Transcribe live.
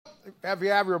if you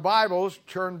have your Bibles,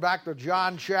 turn back to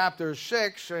John chapter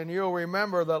 6, and you'll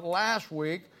remember that last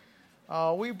week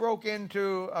we broke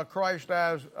into Christ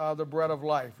as the bread of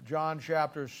life, John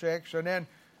chapter 6, and then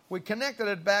we connected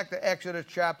it back to Exodus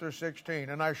chapter 16,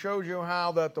 and I showed you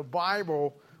how that the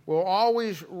Bible will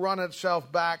always run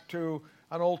itself back to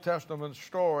an Old Testament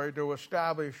story to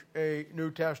establish a New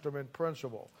Testament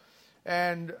principle.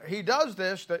 And he does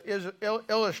this to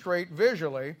illustrate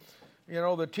visually,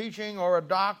 the teaching or a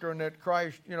doctrine that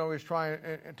Christ, is trying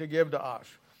to give to us.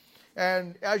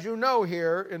 And as you know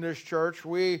here in this church,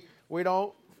 we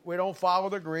don't follow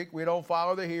the Greek, we don't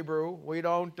follow the Hebrew, we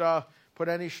don't put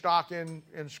any stock in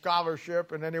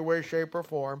scholarship in any way, shape, or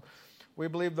form. We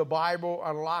believe the Bible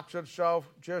unlocks itself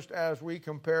just as we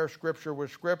compare Scripture with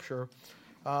Scripture.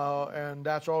 And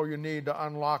that's all you need to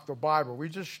unlock the Bible. We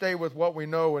just stay with what we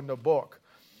know in the book.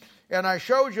 And I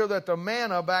showed you that the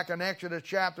manna back in Exodus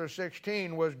chapter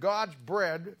 16 was God's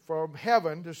bread from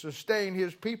heaven to sustain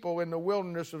his people in the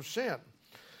wilderness of sin.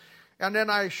 And then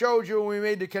I showed you when we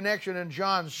made the connection in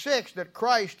John 6 that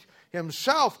Christ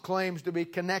himself claims to be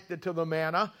connected to the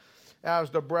manna as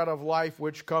the bread of life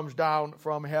which comes down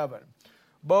from heaven.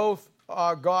 Both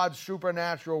are God's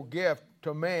supernatural gift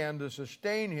to man to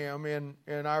sustain him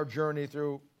in our journey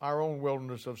through our own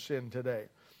wilderness of sin today.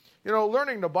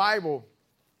 Learning the Bible,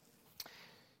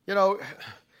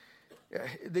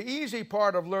 the easy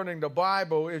part of learning the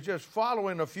Bible is just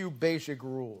following a few basic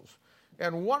rules.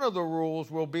 And one of the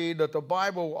rules will be that the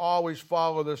Bible will always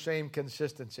follow the same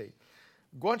consistency.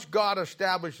 Once God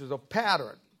establishes a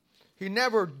pattern, he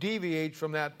never deviates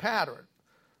from that pattern.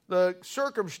 The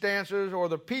circumstances or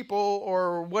the people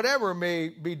or whatever may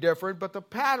be different, but the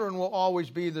pattern will always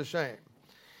be the same.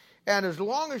 And as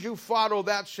long as you follow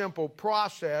that simple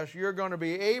process, you're going to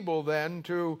be able then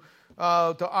to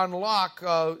unlock,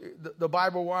 the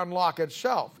Bible will unlock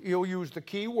itself. You'll use the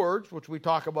key words, which we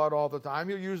talk about all the time.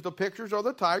 You'll use the pictures or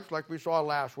the types, like we saw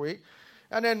last week.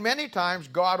 And then many times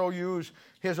God will use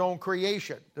his own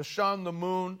creation, the sun, the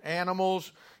moon,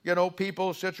 animals,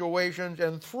 people, situations.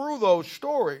 And through those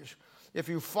stories, if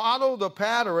you follow the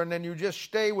pattern and you just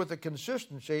stay with the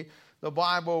consistency, the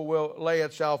Bible will lay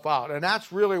itself out. And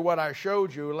that's really what I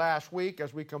showed you last week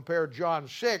as we compared John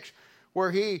 6,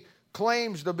 where he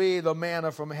claims to be the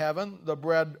manna from heaven, the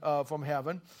bread from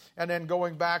heaven, and then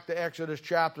going back to Exodus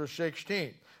chapter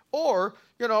 16. Or,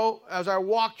 as I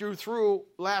walked you through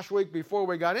last week before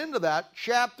we got into that,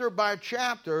 chapter by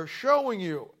chapter, showing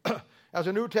you, as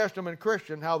a New Testament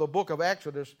Christian, how the book of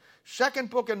Exodus, second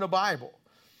book in the Bible,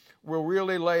 will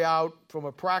really lay out, from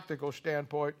a practical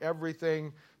standpoint,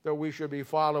 everything that we should be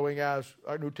following as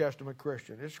a New Testament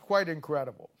Christian. It's quite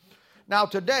incredible. Now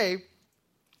today,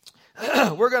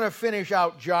 we're going to finish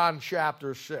out John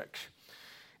chapter 6.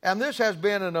 And this has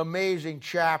been an amazing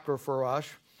chapter for us.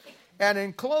 And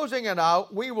in closing it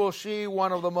out, we will see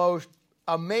one of the most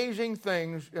amazing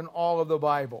things in all of the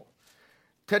Bible.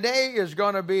 Today is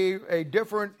going to be a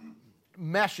different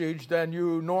message than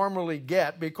you normally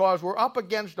get, because we're up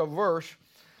against a verse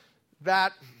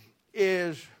that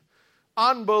is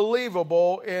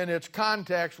unbelievable in its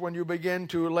context when you begin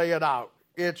to lay it out.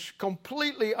 It's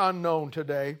completely unknown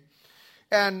today.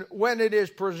 And when it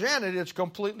is presented, it's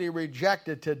completely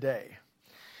rejected today.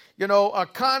 A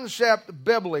concept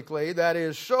biblically that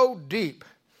is so deep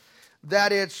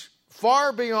that it's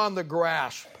far beyond the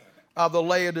grasp of the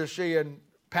Laodicean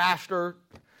pastor,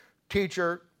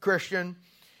 teacher, Christian,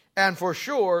 and for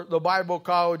sure the Bible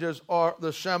colleges or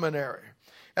the seminary.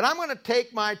 And I'm going to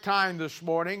take my time this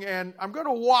morning and I'm going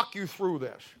to walk you through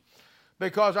this,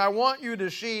 because I want you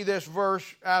to see this verse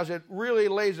as it really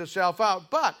lays itself out.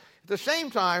 But at the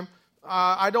same time,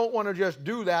 I don't want to just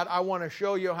do that. I want to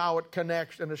show you how it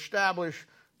connects and establish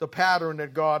the pattern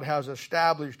that God has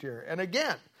established here. And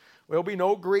again, there'll be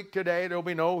no Greek today. There'll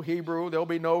be no Hebrew. There'll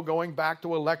be no going back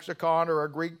to a lexicon or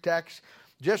a Greek text.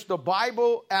 Just the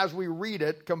Bible as we read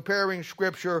it, comparing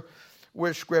Scripture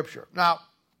with Scripture. Now,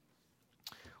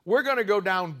 we're going to go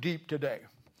down deep today.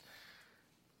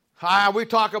 We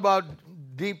talk about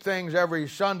deep things every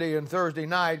Sunday and Thursday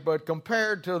night, but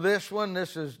compared to this one,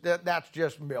 that's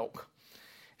just milk.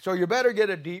 So you better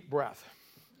get a deep breath.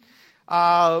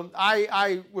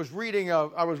 I was reading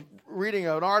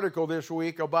an article this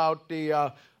week about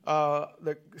the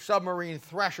submarine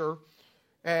Thresher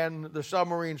and the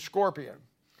submarine Scorpion.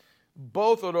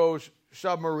 Both of those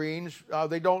submarines,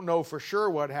 they don't know for sure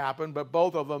what happened, but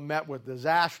both of them met with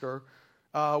disaster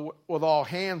with all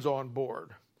hands on board.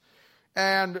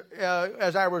 And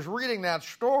as I was reading that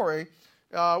story,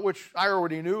 which I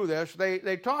already knew this,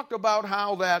 they talked about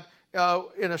how that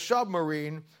in a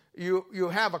submarine you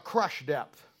have a crush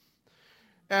depth.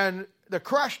 And the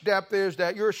crush depth is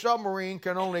that your submarine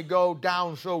can only go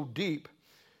down so deep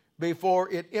before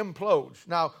it implodes.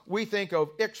 Now, we think of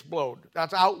explode.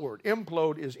 That's outward.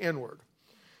 Implode is inward.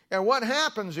 And what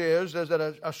happens is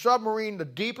that a submarine, the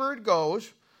deeper it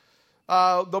goes,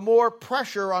 the more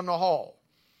pressure on the hull.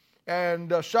 And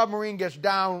the submarine gets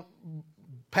down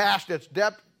past its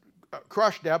depth,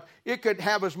 crush depth, it could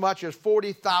have as much as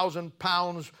 40,000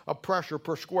 pounds of pressure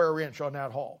per square inch on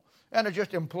that hull. And it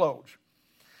just implodes.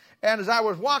 And as I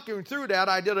was walking through that,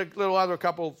 I did a little other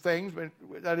couple of things, but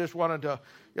I just wanted to,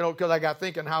 because I got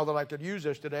thinking how that I could use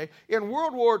this today. In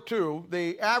World War II,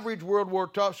 the average World War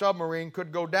II submarine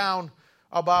could go down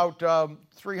about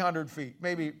 300 feet,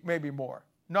 maybe more,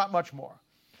 not much more.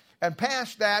 And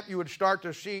past that, you start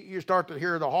to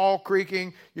hear the hull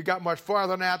creaking. You got much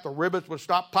farther than that. The rivets would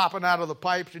stop popping out of the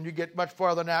pipes, and you get much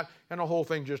farther than that, and the whole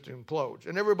thing just implodes.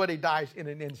 And everybody dies in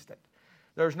an instant.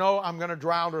 There's no, I'm going to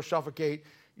drown or suffocate.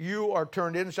 You are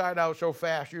turned inside out so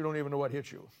fast, you don't even know what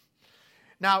hit you.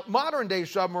 Now, modern-day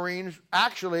submarines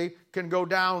actually can go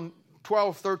down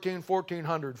 12, 13,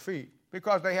 1,400 feet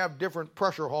because they have different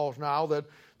pressure hulls now that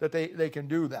they can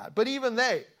do that. But even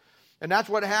they, and that's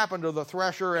what happened to the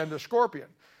Thresher and the Scorpion.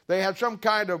 They had some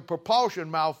kind of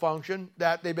propulsion malfunction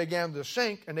that they began to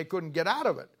sink, and they couldn't get out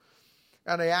of it.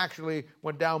 And they actually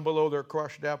went down below their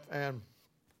crush depth and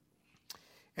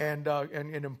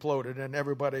imploded, and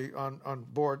everybody on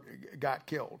board got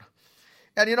killed.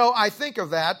 And, I think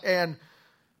of that, and,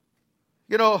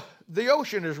 the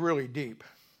ocean is really deep.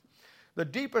 The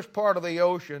deepest part of the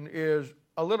ocean is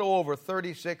a little over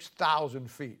 36,000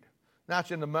 feet.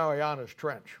 That's in the Marianas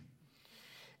Trench.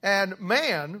 And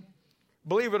man,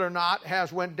 believe it or not,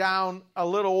 has went down a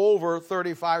little over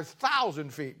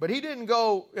 35,000 feet. But he didn't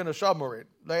go in a submarine.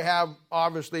 They have,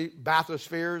 obviously,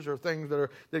 bathyspheres or things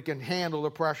that can handle the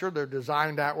pressure. They're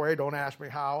designed that way. Don't ask me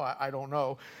how. I don't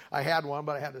know. I had one,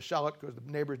 but I had to sell it because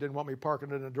the neighbors didn't want me parking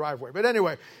it in the driveway. But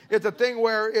anyway, it's a thing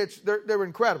where they're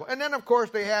incredible. And then, of course,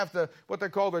 they have what they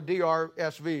call the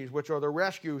DRSVs, which are the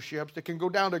rescue ships that can go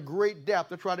down to great depth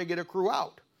to try to get a crew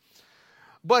out.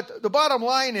 But the bottom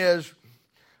line is,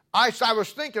 I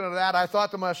was thinking of that. I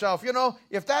thought to myself,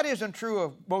 if that isn't true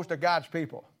of most of God's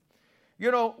people,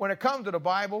 when it comes to the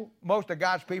Bible, most of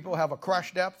God's people have a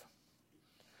crush depth.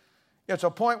 It's a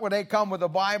point where they come with the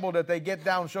Bible that they get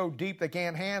down so deep they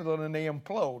can't handle it and they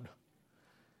implode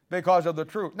because of the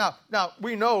truth. Now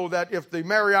we know that if the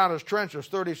Marianas Trench is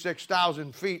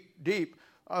 36,000 feet deep,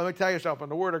 let me tell you something,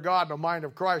 the Word of God and the mind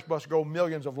of Christ must go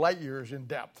millions of light years in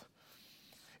depth.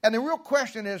 And the real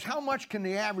question is, how much can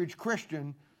the average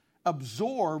Christian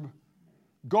absorb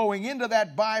going into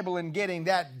that Bible and getting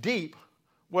that deep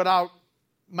without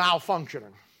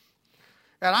malfunctioning?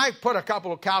 And I put a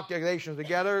couple of calculations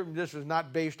together. This is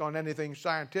not based on anything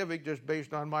scientific, just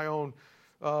based on my own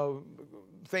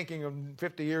thinking of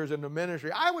 50 years in the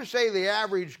ministry. I would say the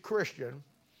average Christian,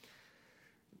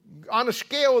 on the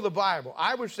scale of the Bible,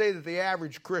 I would say that the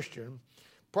average Christian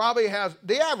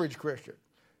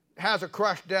has a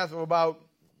crush depth of about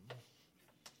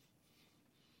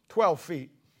 12 feet.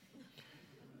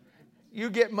 You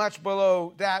get much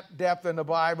below that depth in the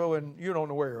Bible and you don't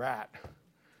know where you're at.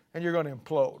 And you're going to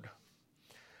implode.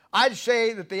 I'd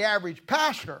say that the average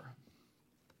pastor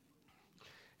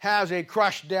has a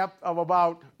crush depth of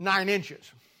about 9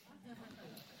 inches.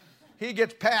 He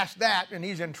gets past that and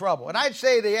he's in trouble. And I'd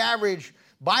say the average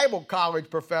Bible college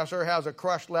professor has a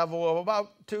crush level of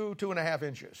about 2.5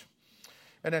 inches.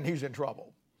 And then he's in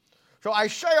trouble. So I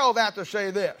say all that to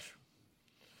say this.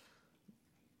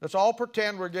 Let's all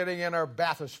pretend we're getting in our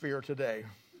bathysphere today.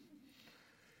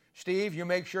 Steve, you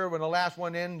make sure when the last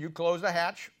one in, you close the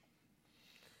hatch.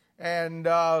 And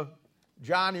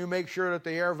John, you make sure that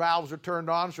the air valves are turned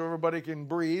on so everybody can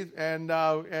breathe.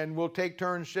 And we'll take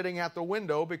turns sitting at the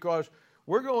window because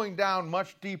we're going down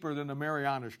much deeper than the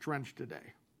Marianas Trench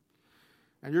today.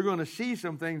 And you're going to see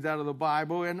some things out of the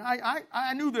Bible. And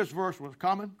I knew this verse was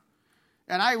coming.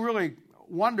 And I really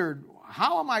wondered,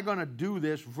 how am I going to do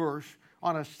this verse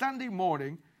on a Sunday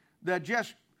morning that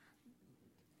just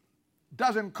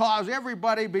doesn't cause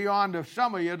everybody beyond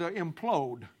some of you to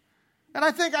implode? And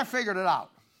I think I figured it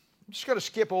out. I'm just going to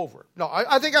skip over it. No,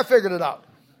 I think I figured it out.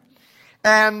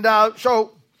 And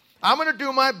so I'm going to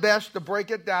do my best to break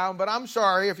it down. But I'm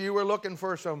sorry if you were looking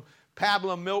for some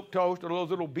Pablum milk toast or those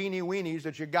little beanie weenies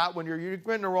that you got when you're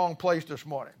in the wrong place this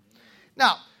morning.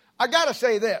 Now, I got to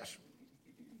say this.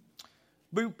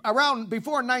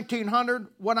 Before 1900,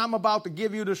 what I'm about to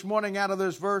give you this morning out of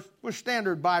this verse was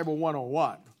Standard Bible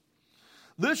 101.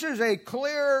 This is a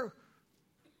clear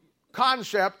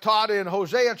concept taught in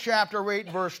Hosea chapter 8,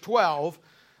 verse 12,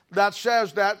 that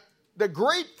says that the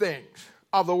great things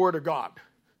of the Word of God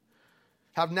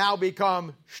have now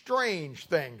become strange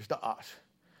things to us.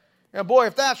 And boy,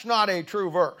 if that's not a true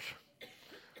verse.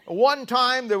 One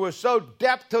time there was so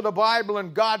depth to the Bible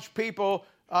and God's people,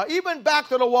 even back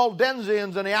to the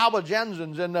Waldensians and the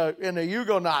Albigensians and the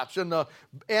Huguenots and the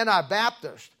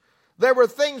Anabaptists. There were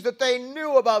things that they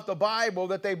knew about the Bible,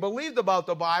 that they believed about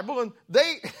the Bible, and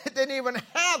they didn't even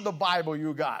have the Bible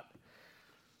you got.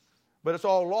 But it's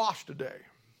all lost today.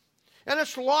 And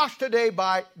it's lost today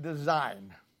by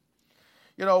design.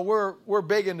 You know, we're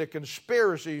big into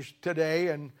conspiracies today,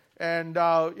 and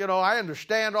you know, I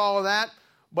understand all of that,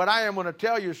 but I am going to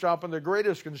tell you something. The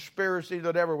greatest conspiracy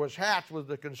that ever was hatched was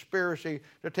the conspiracy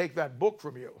to take that book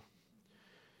from you.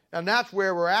 And that's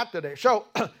where we're at today. So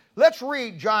let's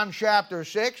read John chapter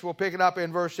 6. We'll pick it up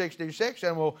in verse 66,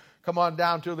 and we'll come on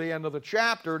down to the end of the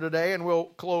chapter today, and we'll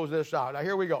close this out. Now,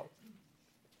 here we go.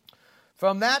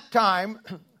 From that time,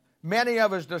 many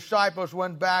of his disciples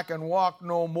went back and walked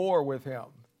no more with him.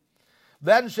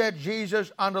 Then said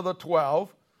Jesus unto the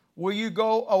 12, Will you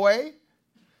go away?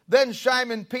 Then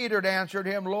Simon Peter answered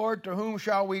him, Lord, to whom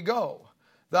shall we go?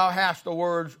 Thou hast the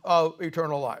words of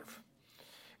eternal life.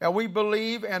 And we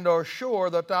believe and are sure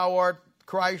that thou art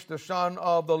Christ, the Son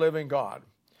of the living God.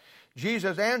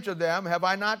 Jesus answered them, Have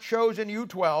I not chosen you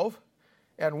 12?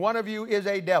 And one of you is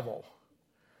a devil.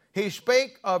 He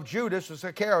spake of Judas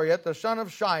Iscariot, the son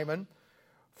of Simon,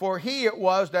 for he it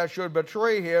was that should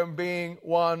betray him, being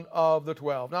one of the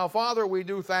 12. Now, Father, we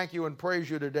do thank you and praise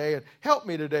you today, and help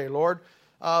me today, Lord.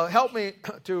 Help me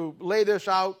to lay this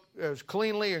out as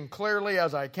cleanly and clearly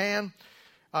as I can.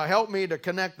 Help me to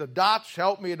connect the dots.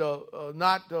 Help me to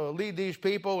not lead these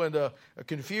people into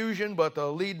confusion, but to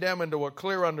lead them into a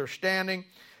clear understanding.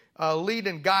 Lead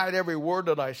and guide every word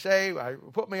that I say.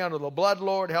 Put me under the blood,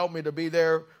 Lord. Help me to be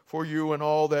there for you and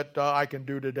all that I can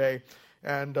do today.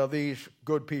 And these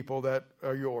good people that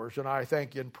are yours. And I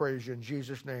thank you and praise you in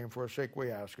Jesus' name. For his sake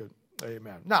we ask it.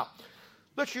 Amen. Now,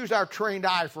 let's use our trained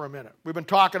eye for a minute. We've been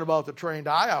talking about the trained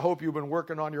eye. I hope you've been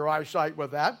working on your eyesight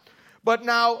with that. But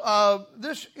now,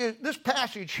 this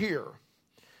passage here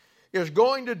is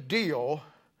going to deal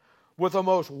with the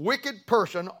most wicked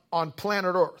person on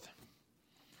planet Earth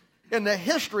in the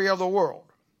history of the world,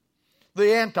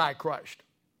 the Antichrist.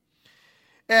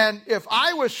 And if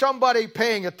I was somebody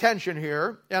paying attention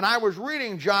here, and I was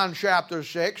reading John chapter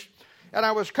 6, and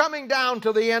I was coming down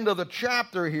to the end of the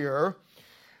chapter here,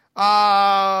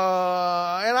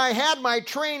 and I had my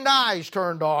trained eyes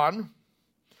turned on,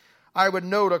 I would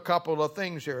note a couple of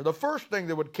things here. The first thing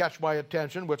that would catch my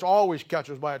attention, which always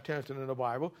catches my attention in the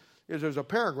Bible, is there's a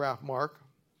paragraph mark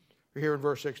here in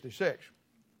verse 66.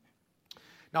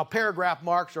 Now, paragraph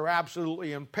marks are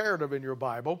absolutely imperative in your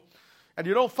Bible, and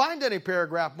you don't find any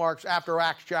paragraph marks after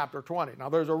Acts chapter 20. Now,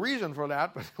 there's a reason for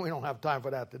that, but we don't have time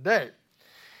for that today.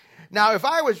 Now, if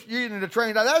I was using the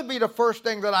trained eye, that would be the first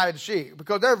thing that I'd see,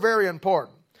 because they're very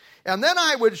important. And then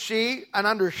I would see and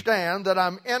understand that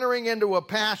I'm entering into a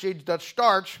passage that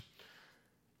starts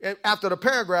after the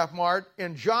paragraph mark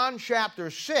in John chapter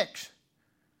 6,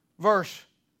 verse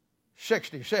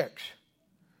 66.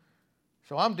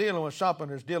 So I'm dealing with something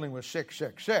that's dealing with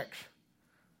 666.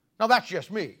 Now that's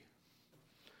just me.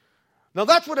 Now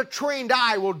that's what a trained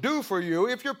eye will do for you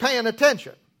if you're paying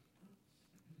attention.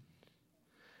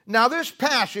 Now this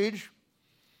passage,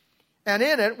 and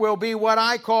in it will be what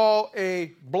I call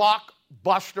a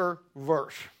blockbuster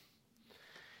verse.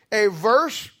 A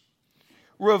verse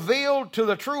revealed to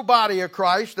the true body of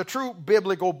Christ, the true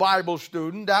biblical Bible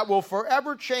student, that will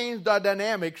forever change the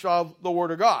dynamics of the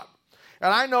Word of God.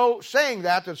 And I know saying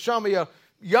that some of you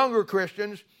younger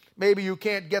Christians, maybe you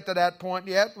can't get to that point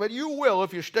yet, but you will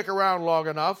if you stick around long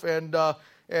enough and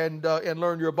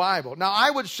learn your Bible. Now, I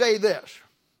would say this,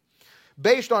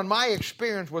 based on my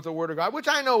experience with the Word of God, which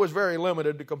I know is very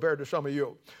limited compared to some of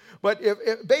you, but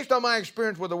based on my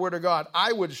experience with the Word of God,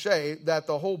 I would say that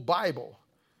the whole Bible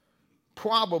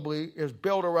probably is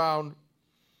built around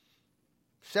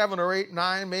 7 or 8,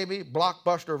 9 maybe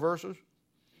blockbuster verses.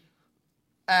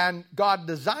 And God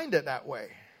designed it that way.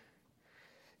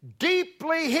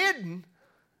 Deeply hidden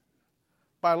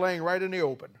by laying right in the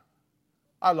open.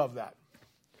 I love that.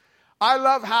 I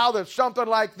love how that something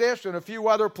like this and a few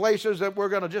other places that we're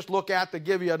going to just look at to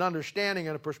give you an understanding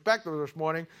and a perspective this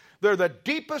morning, they're the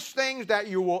deepest things that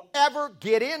you will ever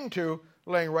get into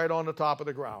laying right on the top of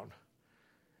the ground.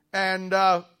 And,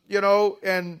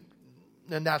 and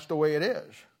that's the way it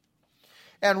is.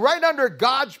 And right under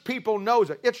God's people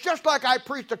knows it. It's just like I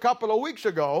preached a couple of weeks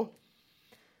ago,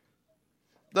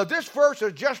 that this verse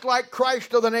is just like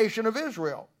Christ to the nation of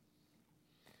Israel.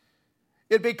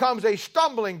 it becomes a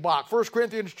stumbling block. 1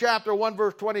 Corinthians chapter 1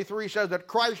 verse 23 says that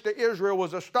Christ to Israel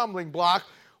was a stumbling block.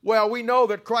 Well, we know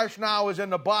that Christ now is in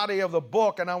the body of the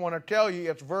book, and I want to tell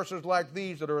you it's verses like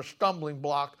these that are a stumbling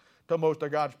block to most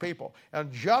of God's people.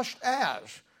 And just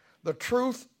as the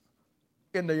truth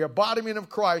in the embodiment of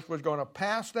Christ was going to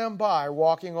pass them by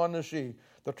walking on the sea,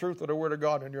 the truth of the Word of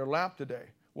God in your lap today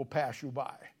will pass you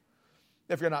by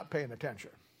if you're not paying attention.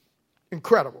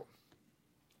 Incredible.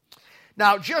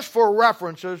 Now, just for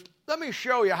references, let me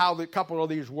show you how a couple of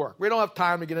these work. We don't have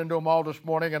time to get into them all this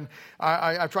morning, and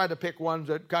I tried to pick ones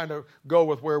that kind of go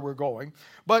with where we're going.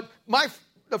 But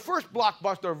the first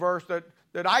blockbuster verse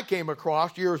that I came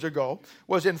across years ago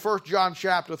was in 1 John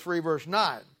chapter 3, verse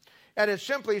 9. And it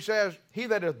simply says, he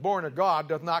that is born of God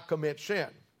doth not commit sin.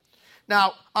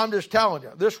 Now, I'm just telling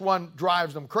you, this one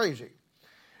drives them crazy.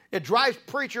 It drives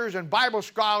preachers and Bible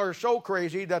scholars so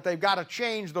crazy that they've got to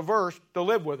change the verse to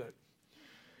live with it.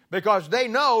 Because they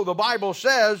know the Bible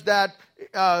says that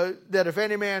if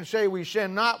any man say we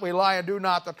sin not, we lie and do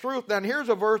not the truth, then here's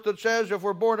a verse that says if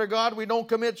we're born of God, we don't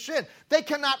commit sin. They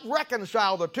cannot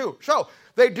reconcile the two. So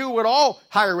they do what all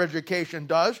higher education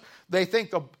does. They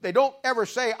think they don't ever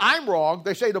say I'm wrong.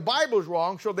 They say the Bible's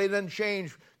wrong, so they then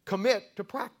change commit to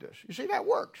practice. You see, that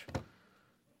works.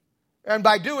 And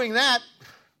by doing that,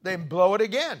 they blow it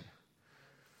again.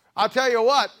 I'll tell you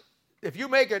what. If you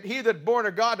make it, he that born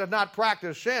of God does not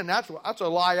practice sin, that's a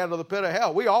lie out of the pit of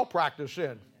hell. We all practice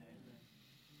sin.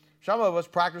 Some of us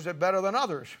practice it better than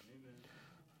others.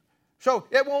 So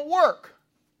it won't work.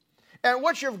 And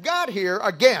what you've got here,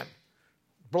 again,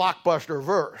 blockbuster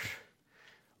verse.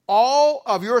 All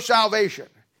of your salvation,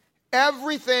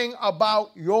 everything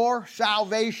about your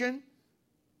salvation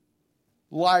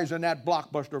lies in that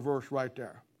blockbuster verse right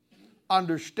there.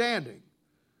 Understanding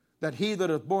that he that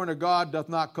is born of God doth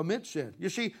not commit sin. You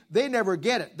see, they never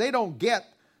get it. They don't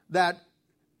get that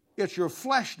it's your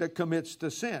flesh that commits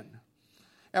the sin.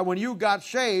 And when you got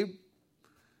saved,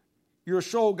 your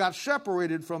soul got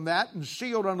separated from that and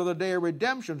sealed unto the day of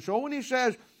redemption. So when he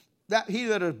says that he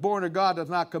that is born of God doth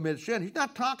not commit sin, he's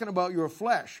not talking about your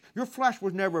flesh. Your flesh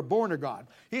was never born of God.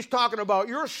 He's talking about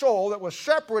your soul that was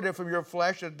separated from your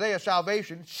flesh at the day of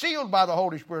salvation, sealed by the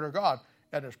Holy Spirit of God,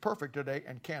 and is perfect today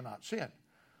and cannot sin.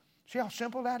 See how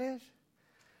simple that is?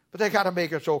 But they got to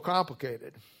make it so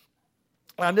complicated.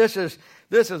 And this is,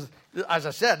 as I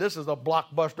said, this is a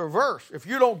blockbuster verse. If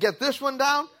you don't get this one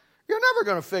down, you're never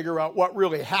going to figure out what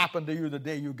really happened to you the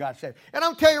day you got saved. And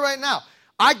I'm telling you right now,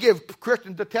 I give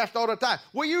Christians the test all the time.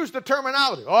 We use the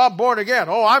terminology. Oh, I'm born again.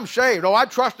 Oh, I'm saved. Oh, I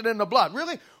trusted in the blood.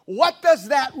 Really? What does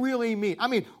that really mean? I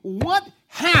mean, what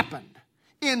happened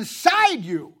inside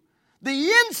you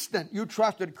the instant you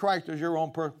trusted Christ as your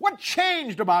own person? What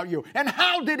changed about you? And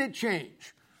how did it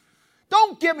change?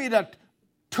 Don't give me the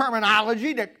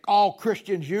terminology that all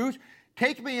Christians use.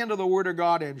 Take me into the Word of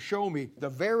God and show me the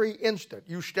very instant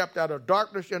you stepped out of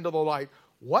darkness into the light,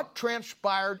 what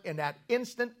transpired in that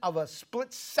instant of a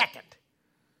split second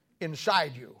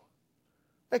inside you.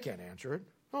 They can't answer it.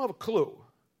 They don't have a clue.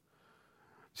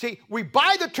 See, we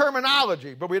buy the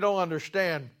terminology, but we don't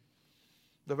understand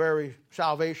the very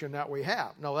salvation that we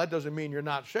have. No, that doesn't mean you're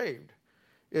not saved.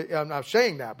 I'm not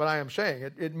saying that, but I am saying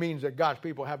it means that God's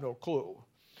people have no clue.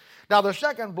 Now, the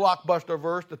second blockbuster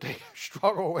verse that they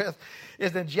struggle with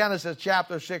is in Genesis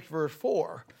chapter 6, verse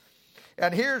 4.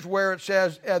 And here's where it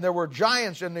says, and there were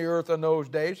giants in the earth in those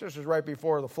days. This is right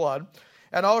before the flood.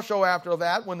 And also after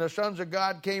that, when the sons of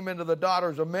God came into the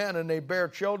daughters of men, and they bare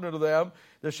children to them,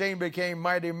 the same became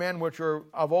mighty men which were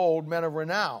of old, men of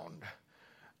renown.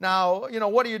 Now,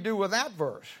 what do you do with that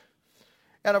verse?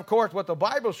 And of course, what the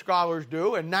Bible scholars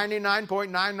do, and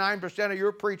 99.99% of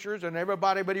your preachers and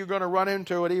everybody you're going to run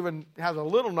into it even has a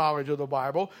little knowledge of the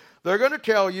Bible, they're going to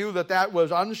tell you that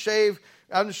was unsaved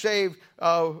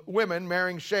women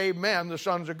marrying saved men, the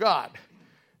sons of God.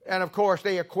 And of course,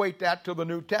 they equate that to the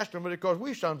New Testament because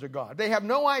we sons of God. They have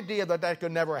no idea that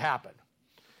could never happen.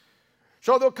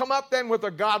 So they'll come up then with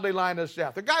the godly line of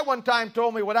Seth. The guy one time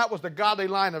told me, well, that was the godly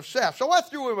line of Seth. So I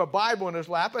threw him a Bible in his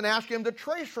lap and asked him to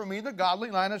trace for me the godly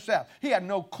line of Seth. He had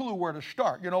no clue where to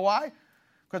start. You know why?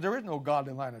 Because there is no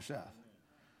godly line of Seth.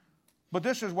 But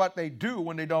this is what they do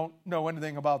when they don't know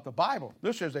anything about the Bible.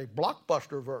 This is a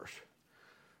blockbuster verse.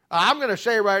 I'm going to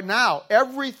say right now,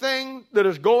 everything that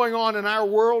is going on in our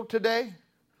world today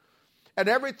and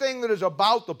everything that is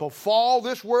about to befall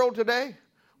this world today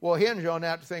will hinge on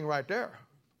that thing right there.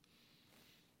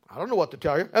 I don't know what to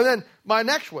tell you. And then my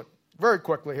next one, very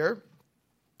quickly here.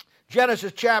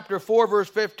 Genesis chapter 4, verse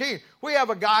 15. We have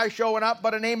a guy showing up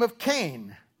by the name of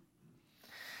Cain.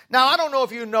 Now, I don't know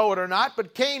if you know it or not,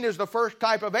 but Cain is the first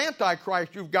type of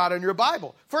Antichrist you've got in your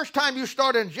Bible. First time you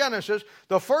start in Genesis,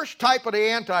 the first type of the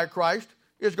Antichrist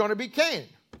is going to be Cain.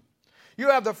 You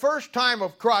have the first type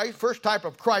of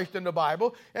Christ in the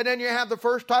Bible, and then you have the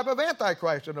first type of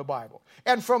Antichrist in the Bible.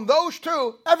 And from those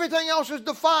two, everything else is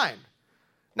defined.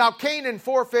 Now, Cain in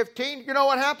 4:15, you know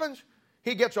what happens?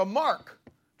 He gets a mark,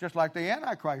 just like the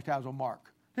Antichrist has a mark.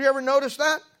 Do you ever notice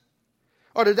that?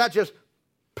 Or did that just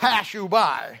pass you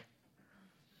by?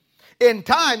 In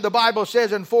time, the Bible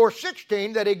says in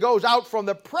 4:16 that he goes out from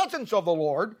the presence of the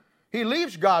Lord. He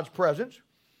leaves God's presence.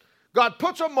 God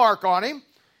puts a mark on him.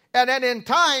 And then in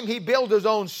time, he builds his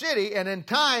own city. And in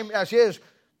time, as his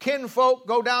kinfolk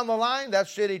go down the line, that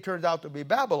city turns out to be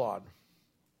Babylon.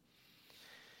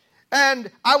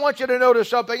 And I want you to notice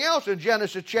something else in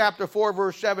Genesis chapter 4,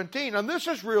 verse 17. And this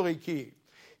is really key.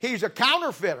 He's a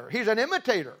counterfeiter. He's an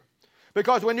imitator.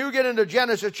 Because when you get into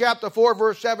Genesis chapter 4,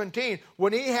 verse 17,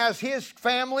 when he has his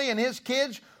family and his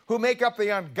kids who make up the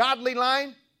ungodly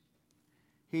line,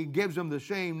 he gives them the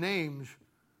same names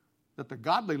that the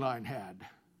godly line had.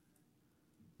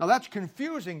 Now that's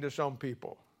confusing to some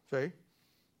people, see?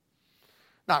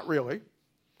 Not really.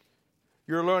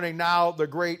 You're learning now the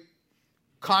great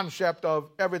concept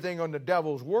of everything in the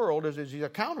devil's world is he's a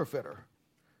counterfeiter.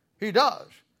 He does.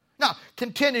 Now,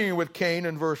 continuing with Cain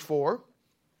in verse 4,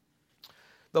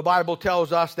 the Bible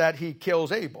tells us that he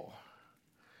kills Abel.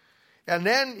 And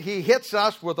then he hits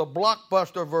us with a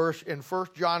blockbuster verse in 1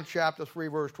 John chapter 3,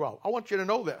 verse 12. I want you to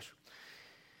know this.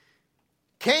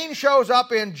 Cain shows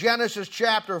up in Genesis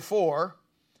chapter 4.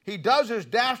 He does his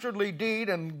dastardly deed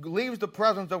and leaves the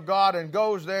presence of God and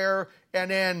goes there,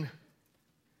 and then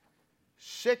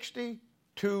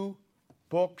 62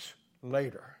 books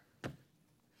later.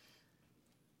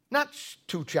 Not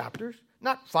 2 chapters,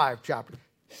 not 5 chapters.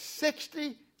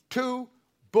 62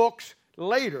 books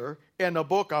later in the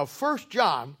book of 1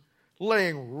 John,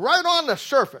 laying right on the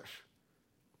surface,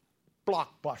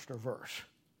 blockbuster verse,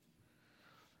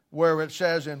 where it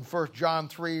says in 1 John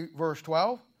 3, verse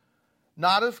 12,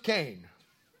 not of Cain,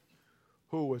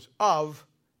 who was of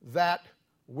that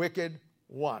wicked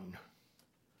one.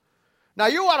 Now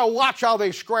you ought to watch how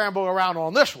they scramble around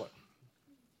on this one.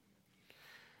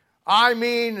 I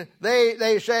mean,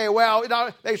 they say, well,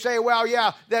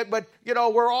 yeah, but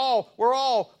we're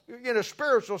all in a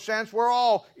spiritual sense, we're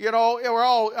all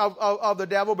of the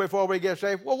devil before we get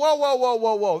saved. Well,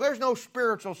 whoa. There's no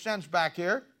spiritual sense back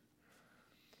here.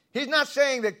 He's not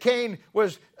saying that Cain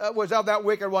was of that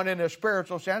wicked one in a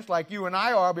spiritual sense, like you and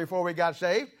I are before we got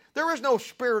saved. There is no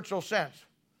spiritual sense.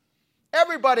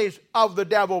 Everybody's of the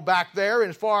devil back there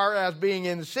as far as being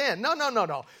in sin.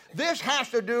 No. This has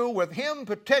to do with him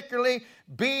particularly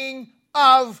being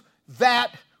of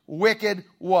that wicked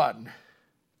one.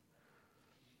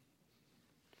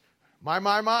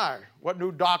 My. What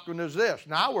new doctrine is this?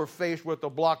 Now we're faced with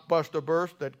the blockbuster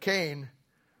verse that Cain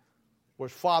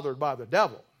was fathered by the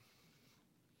devil.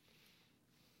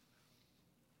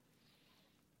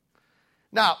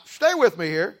 Now, stay with me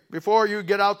here before you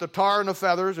get out the tar and the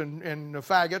feathers and the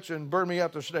faggots and burn me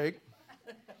at the stake.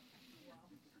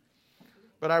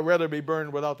 But I'd rather be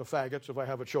burned without the faggots if I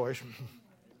have a choice.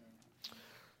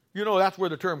 You know that's where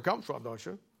the term comes from, don't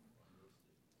you?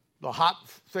 The hot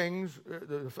things,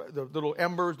 the little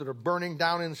embers that are burning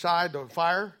down inside the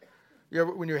fire.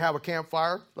 When you have a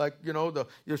campfire, like,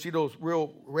 you see those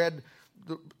real red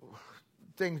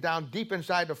things down deep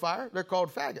inside the fire? They're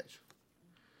called faggots.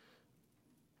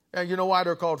 And you know why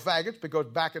they're called faggots? Because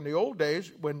back in the old days,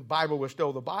 when Bible was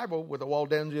still the Bible, with the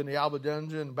Waldensian, the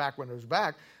Albigensian, back when it was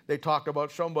back, they talked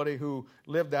about somebody who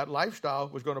lived that lifestyle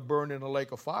was going to burn in a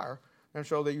lake of fire. And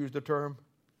so they used the term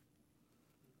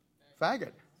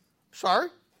faggot. Sorry?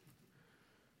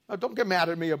 Don't get mad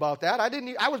at me about that. I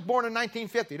was born in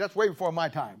 1950. That's way before my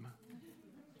time.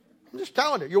 I'm just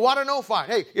telling you. You want to know? Fine.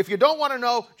 Hey, if you don't want to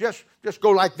know, just go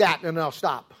like that and I'll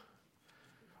stop.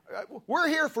 We're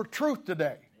here for truth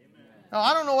today. Now,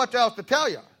 I don't know what else to tell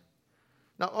you.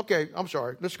 Now, okay, I'm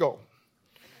sorry. Let's go.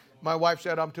 My wife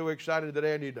said I'm too excited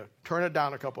today. I need to turn it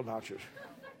down a couple notches.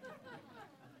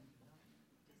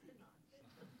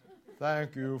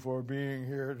 Thank you for being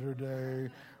here today.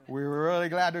 We're really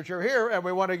glad that you're here, and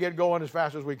we want to get going as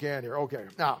fast as we can here. Okay,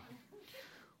 now,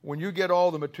 when you get all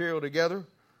the material together,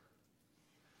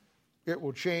 it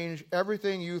will change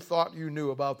everything you thought you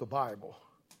knew about the Bible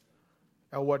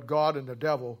and what God and the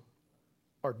devil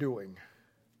are doing.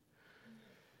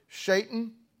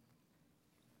 Satan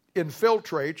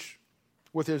infiltrates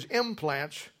with his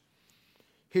implants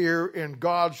here in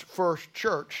God's first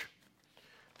church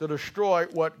to destroy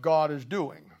what God is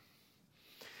doing.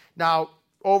 Now,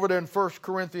 over there in 1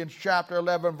 Corinthians chapter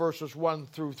 11, verses 1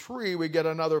 through 3, we get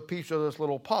another piece of this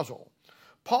little puzzle.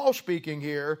 Paul speaking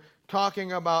here,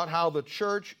 talking about how the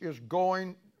church is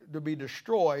going to be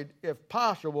destroyed, if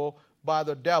possible, by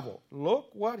the devil. Look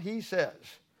what he says.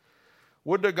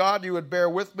 Would to God you would bear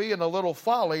with me in a little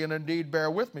folly, and indeed bear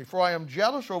with me. For I am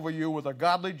jealous over you with a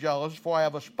godly jealous, for I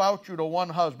have espoused you to one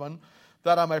husband,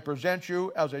 that I may present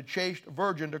you as a chaste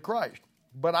virgin to Christ.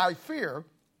 But I fear,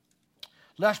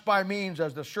 lest by means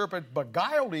as the serpent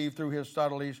beguiled Eve through his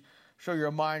subtleties, so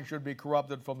your mind should be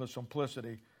corrupted from the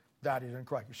simplicity that is in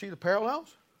Christ. You see the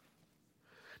parallels?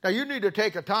 Now you need to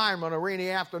take a time on a rainy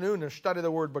afternoon and study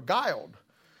the word beguiled.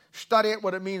 Study it,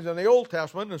 what it means in the Old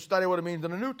Testament, and study what it means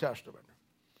in the New Testament.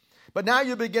 But now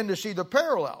you begin to see the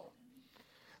parallel.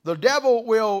 The devil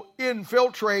will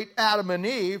infiltrate Adam and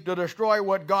Eve to destroy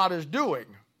what God is doing.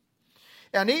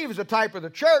 And Eve is a type of the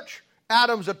church.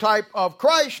 Adam's a type of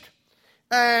Christ.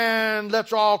 And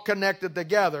let's all connect it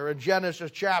together. In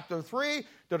Genesis chapter 3,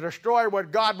 to destroy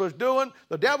what God was doing,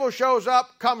 the devil shows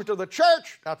up, comes to the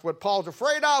church, that's what Paul's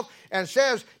afraid of, and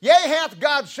says, yea, hath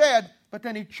God said, but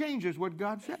then he changes what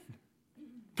God said.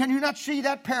 Can you not see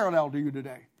that parallel to you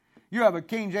today? You have a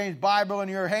King James Bible in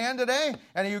your hand today,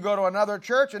 and you go to another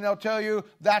church, and they'll tell you,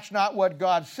 that's not what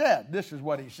God said. This is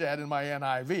what he said in my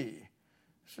NIV.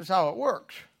 This is how it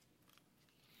works.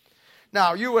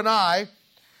 Now, you and I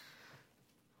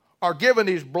are given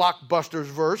these blockbusters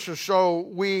verses so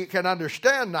we can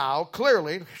understand now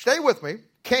clearly. Stay with me.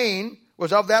 Cain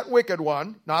was of that wicked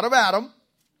one, not of Adam.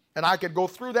 And I could go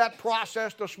through that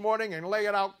process this morning and lay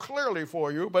it out clearly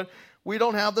for you, but we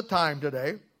don't have the time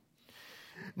today.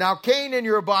 Now, Cain in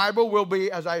your Bible will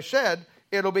be, as I said,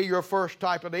 it'll be your first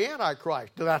type of the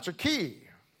Antichrist. That's a key.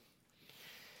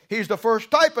 He's the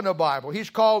first type in the Bible. He's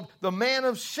called the man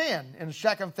of sin in 2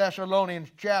 Thessalonians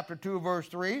chapter 2, verse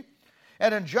 3.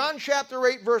 And in John chapter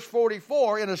 8, verse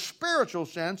 44, in a spiritual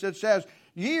sense, it says,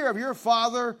 ye are of your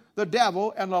father the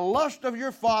devil, and the lust of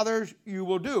your fathers you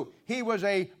will do. He was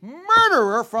a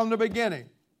murderer from the beginning.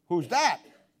 Who's that?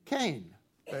 Cain,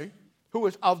 okay? Who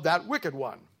was of that wicked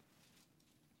one.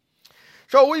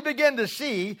 So we begin to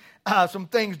see some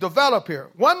things develop here.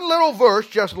 One little verse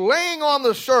just laying on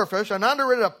the surface, and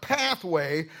under it a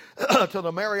pathway to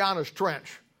the Marianas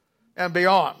Trench and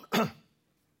beyond.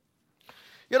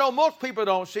 You know, most people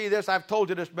don't see this. I've told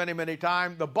you this many, many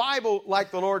times. The Bible,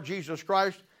 like the Lord Jesus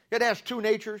Christ, it has two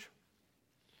natures.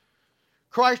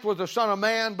 Christ was the Son of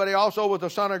Man, but he also was the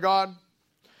Son of God.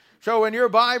 So in your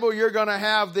Bible, you're going to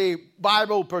have the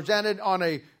Bible presented on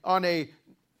a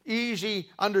easy,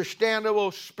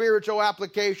 understandable, spiritual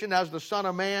application as the Son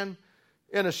of Man,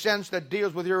 in a sense that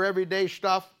deals with your everyday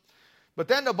stuff. But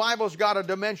then the Bible's got a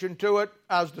dimension to it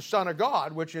as the Son of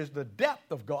God, which is the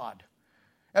depth of God.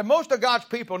 And most of God's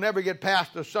people never get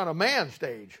past the Son of Man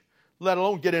stage, let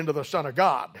alone get into the Son of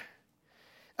God.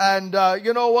 And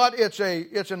you know what? It's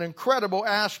an incredible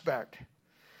aspect.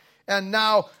 And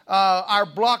now our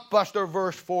blockbuster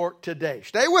verse for today.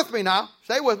 Stay with me now.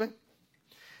 Stay with me.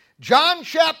 John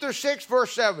chapter 6,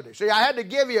 verse 70. See, I had to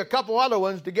give you a couple other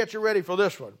ones to get you ready for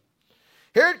this one.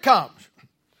 Here it comes.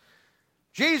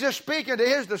 Jesus speaking to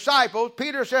his disciples,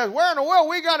 Peter says, where in the world are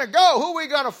we going to go? Who are we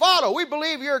going to follow? We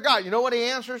believe you're God. You know what he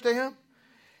answers to him?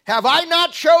 Have I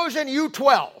not chosen you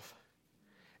 12?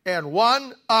 And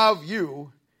one of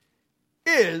you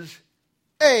is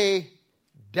a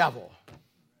devil.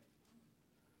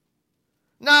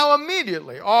 Now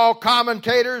immediately, all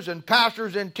commentators and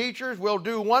pastors and teachers will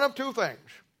do one of two things.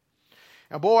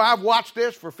 And boy, I've watched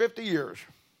this for 50 years.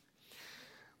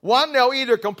 One, they'll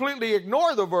either completely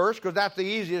ignore the verse, because that's the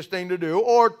easiest thing to do,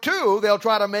 or two, they'll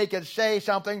try to make it say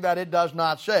something that it does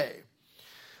not say.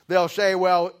 They'll say,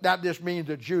 well, that just means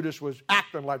that Judas was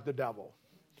acting like the devil.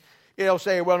 They'll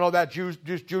say, well, no, that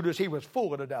Judas, he was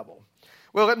full of the devil.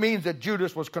 Well, it means that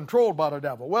Judas was controlled by the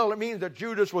devil. Well, it means that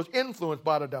Judas was influenced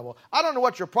by the devil. I don't know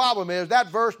what your problem is. That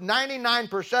verse,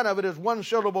 99% of it is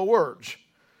one-syllable words.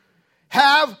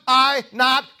 Have I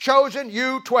not chosen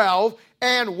you 12,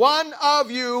 and one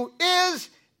of you is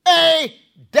a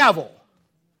devil?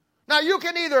 Now, you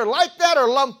can either like that or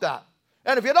lump that.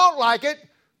 And if you don't like it,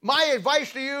 my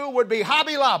advice to you would be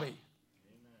Hobby Lobby. Amen.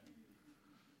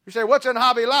 You say, what's in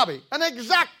Hobby Lobby? An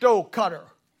X-Acto cutter.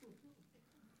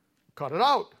 Cut it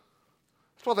out.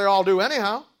 That's what they all do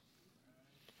anyhow.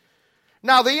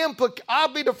 Now,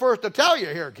 I'll be the first to tell you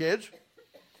here, kids.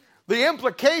 The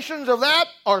implications of that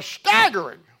are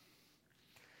staggering.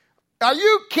 Are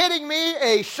you kidding me?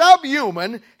 A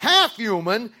subhuman, half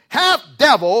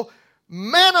devil,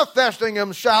 manifesting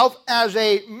himself as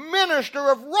a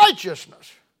minister of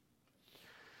righteousness.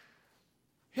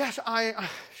 Yes,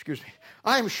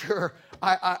 I'm sure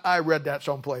I read that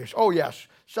someplace. Oh, yes.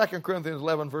 2 Corinthians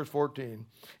 11, verse 14.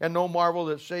 And no marvel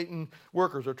that Satan's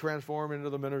workers are transformed into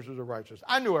the ministers of righteousness.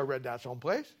 I knew I read that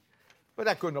someplace, but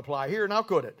that couldn't apply here, now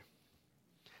could it?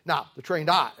 Now, the trained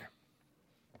eye.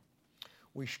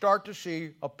 We start to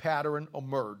see a pattern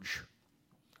emerge.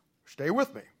 Stay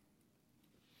with me.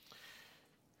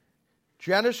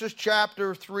 Genesis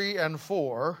chapter 3 and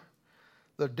 4,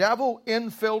 the devil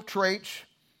infiltrates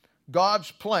God's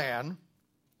plan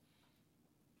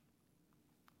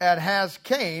and has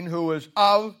Cain, who is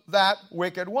of that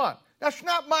wicked one. That's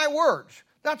not my words.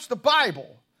 That's the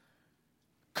Bible.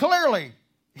 Clearly,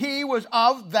 he was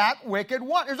of that wicked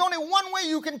one. There's only one way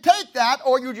you can take that,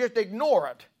 or you just ignore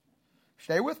it.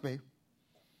 Stay with me.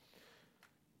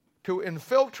 To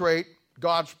infiltrate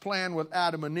God's plan with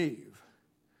Adam and Eve.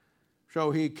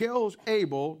 So he kills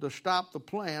Abel to stop the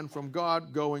plan from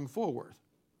God going forward.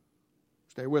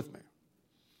 Stay with me.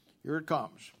 Here it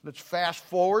comes. Let's fast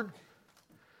forward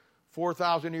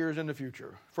 4,000 years in the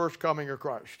future. First coming of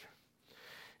Christ.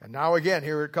 And now again,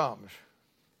 here it comes.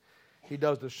 He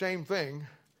does the same thing,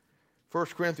 1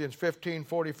 Corinthians 15,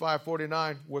 45,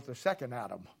 49, with the second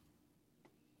Adam.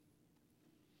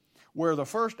 Where the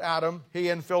first Adam, he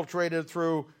infiltrated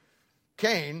through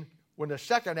Cain. When the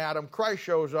second Adam, Christ,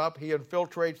 shows up, he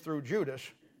infiltrates through Judas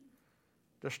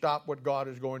to stop what God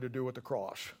is going to do at the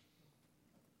cross.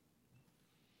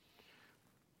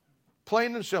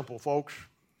 Plain and simple, folks.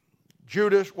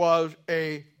 Judas was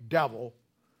a devil,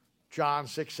 John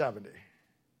 6:70.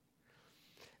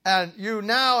 And you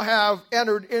now have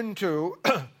entered into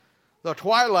the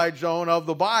twilight zone of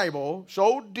the Bible,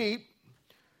 so deep,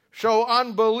 so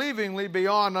unbelievingly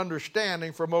beyond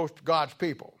understanding for most God's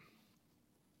people.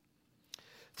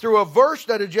 Through a verse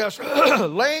that is just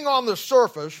laying on the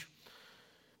surface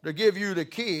to give you the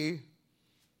key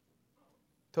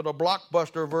to the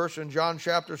blockbuster verse in John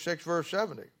chapter 6, verse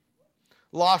 70.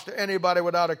 Lost to anybody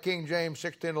without a King James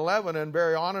 1611, and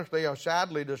very honestly, or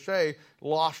sadly to say,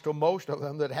 lost to most of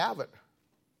them that have it.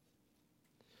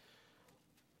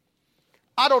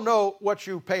 I don't know what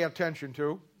you pay attention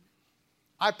to.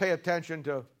 I pay attention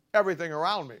to everything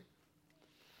around me,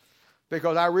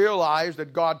 because I realize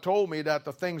that God told me that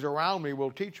the things around me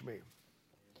will teach me.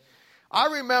 I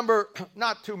remember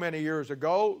not too many years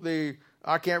ago,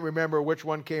 I can't remember which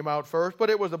one came out first, but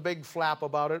it was a big flap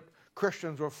about it.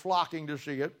 Christians were flocking to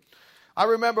see it. I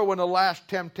remember when The Last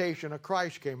Temptation of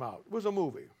Christ came out. It was a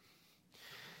movie.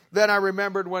 Then I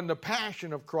remembered when The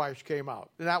Passion of Christ came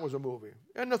out, and that was a movie,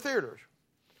 in the theaters.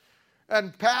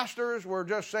 And pastors were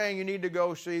just saying, you need to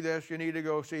go see this, you need to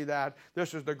go see that.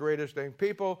 This is the greatest thing.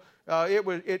 People,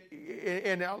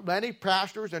 and many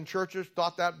pastors and churches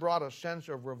thought that brought a sense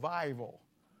of revival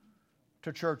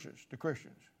to churches, to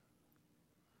Christians.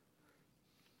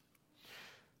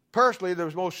 Personally, the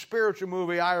most spiritual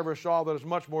movie I ever saw that is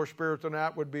much more spiritual than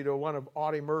that would be the one of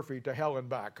Audie Murphy, To Hell and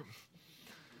Back.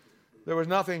 There was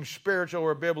nothing spiritual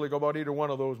or biblical about either one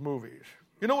of those movies.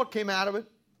 You know what came out of it?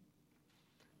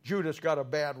 Judas got a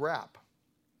bad rap.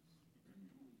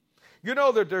 You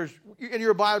know that in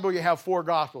your Bible you have 4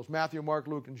 Gospels, Matthew, Mark,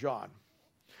 Luke, and John.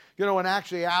 You know, in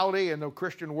actuality, in the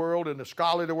Christian world, in the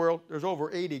scholarly world, there's over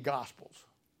 80 Gospels.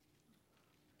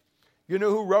 You know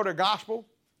who wrote a Gospel?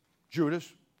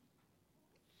 Judas.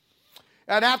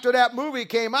 And after that movie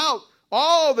came out,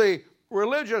 all the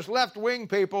religious left-wing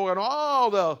people and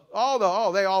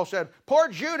they all said, poor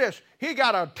Judas, he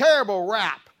got a terrible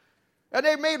rap. And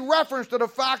they made reference to the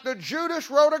fact that Judas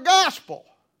wrote a gospel,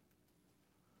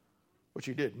 which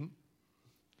he didn't.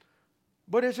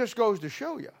 But it just goes to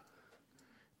show you,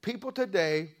 people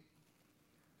today,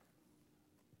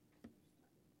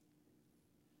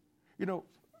 you know,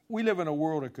 we live in a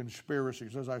world of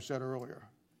conspiracies, as I said earlier.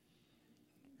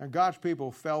 And God's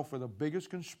people fell for the biggest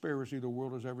conspiracy the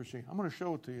world has ever seen. I'm going to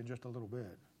show it to you in just a little bit.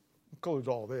 It includes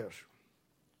all this.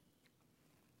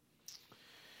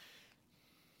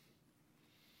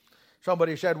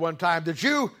 Somebody said one time, did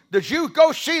you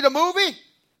go see the movie?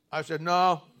 I said,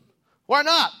 no. Why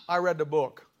not? I read the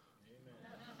book.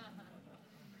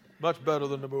 Much better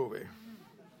than the movie.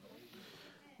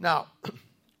 Now,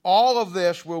 all of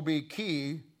this will be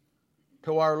key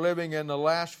to our living in the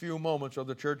last few moments of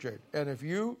the church age. And if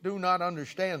you do not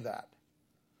understand that,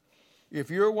 if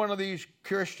you're one of these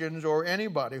Christians or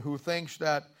anybody who thinks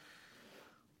that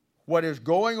what is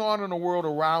going on in the world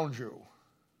around you,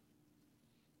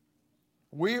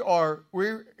 we're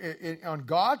on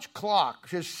God's clock,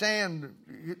 His sand,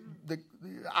 the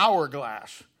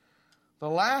hourglass. The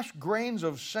last grains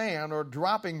of sand are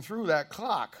dropping through that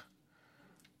clock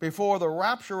before the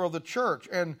rapture of the church,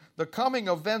 and the coming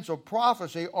events of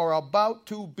prophecy are about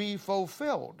to be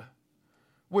fulfilled.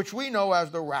 which we know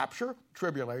as the rapture,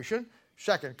 tribulation,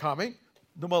 second coming,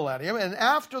 the millennium. And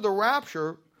after the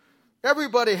rapture,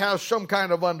 everybody has some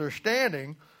kind of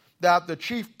understanding that the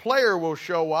chief player will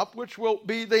show up, which will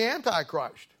be the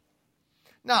Antichrist.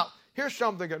 Now, here's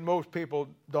something that most people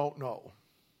don't know.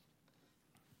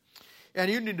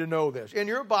 And you need to know this. In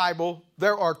your Bible,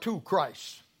 there are two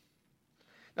Christs.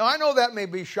 Now, I know that may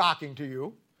be shocking to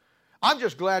you. I'm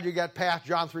just glad you got past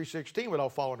John 3:16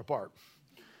 without falling apart.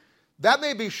 That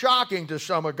may be shocking to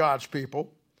some of God's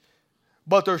people,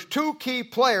 but there's two key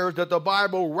players that the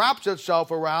Bible wraps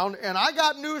itself around, and I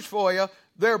got news for you.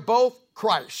 They're both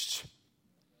Christs.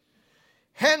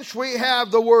 Hence, we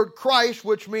have the word Christ,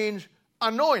 which means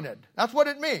anointed. That's what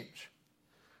it means.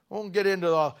 I won't get into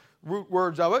the root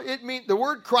words of it. The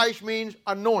word Christ means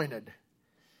anointed.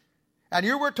 And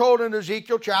you were told in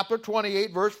Ezekiel chapter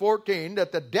 28, verse 14,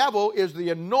 that the devil is the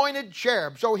anointed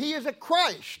cherub. So he is a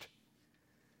Christ.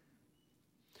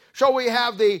 So we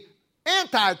have the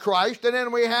Antichrist, and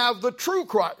then we have the true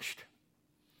Christ.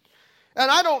 And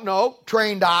I don't know,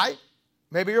 trained eye,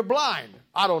 maybe you're blind.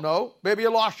 I don't know. Maybe you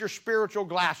lost your spiritual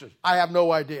glasses. I have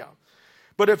no idea.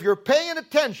 But if you're paying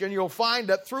attention, you'll find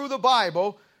that through the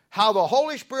Bible, how the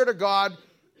Holy Spirit of God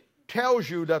tells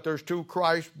you that there's two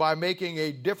Christs by making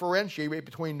a differentiate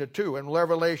between the two. In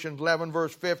Revelation 11,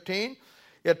 verse 15,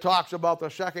 it talks about the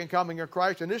second coming of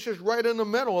Christ. And this is right in the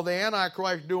middle of the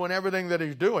Antichrist doing everything that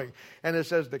he's doing. And it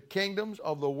says, the kingdoms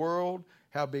of the world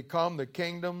have become the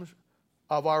kingdoms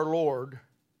of our Lord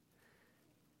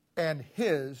and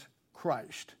his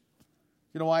Christ.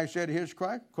 You know why I said his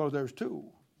Christ? Because there's two.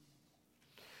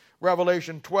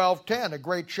 Revelation 12:10, a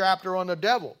great chapter on the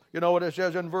devil. You know what it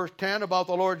says in verse 10 about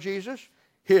the Lord Jesus?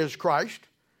 His Christ.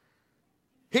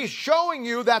 He's showing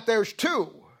you that there's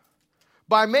two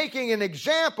by making an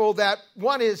example that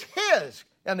one is his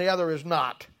and the other is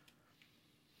not.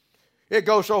 It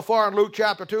goes so far in Luke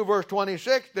chapter 2, verse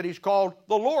 26, that he's called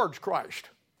the Lord's Christ.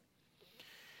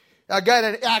 Again,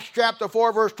 in Acts chapter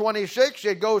 4, verse 26,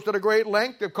 it goes to the great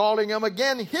length of calling him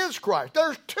again his Christ.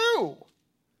 There's two.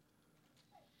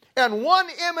 And one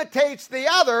imitates the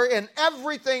other in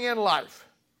everything in life.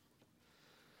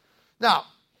 Now,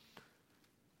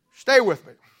 stay with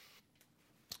me.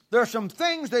 There are some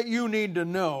things that you need to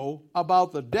know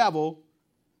about the devil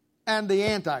and the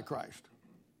Antichrist.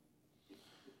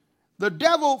 The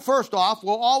devil, first off,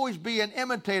 will always be an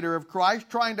imitator of Christ,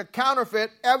 trying to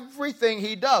counterfeit everything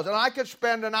he does. And I could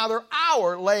spend another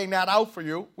hour laying that out for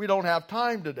you. We don't have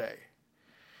time today.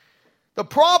 The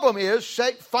problem is,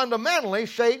 fundamentally,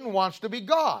 Satan wants to be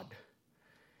God.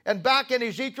 And back in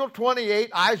Ezekiel 28,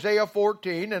 Isaiah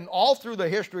 14, and all through the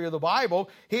history of the Bible,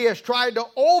 he has tried to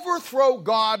overthrow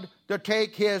God to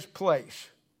take his place.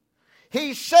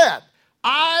 He said,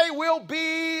 I will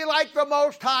be like the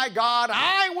Most High God.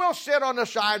 I will sit on the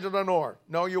sides of the north.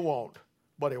 No, you won't.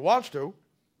 But he wants to.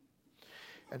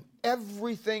 And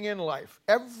everything in life,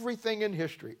 everything in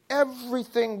history,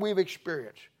 everything we've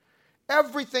experienced,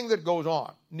 everything that goes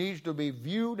on needs to be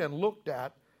viewed and looked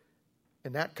at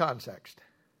in that context.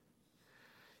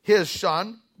 His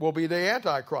son will be the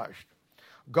Antichrist.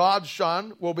 God's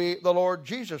son will be the Lord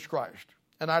Jesus Christ.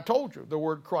 And I told you, the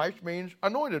word Christ means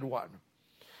anointed one.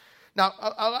 Now,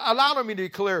 allow me to be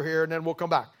clear here, and then we'll come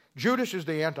back. Judas is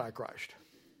the Antichrist.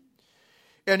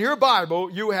 In your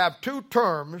Bible, you have two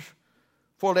terms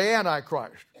for the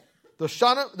Antichrist.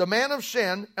 The man of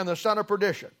sin and the son of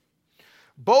perdition.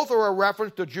 Both are a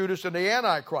reference to Judas and the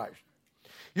Antichrist.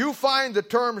 You find the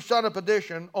term son of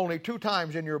perdition only two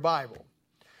times in your Bible.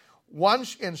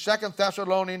 Once in 2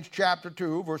 Thessalonians chapter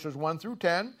 2, verses 1 through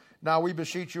 10. Now we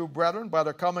beseech you, brethren, by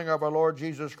the coming of our Lord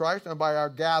Jesus Christ and by our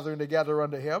gathering together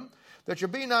unto him, that you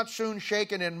be not soon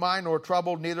shaken in mind nor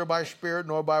troubled, neither by spirit,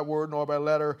 nor by word, nor by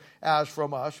letter, as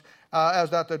from us,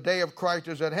 as that the day of Christ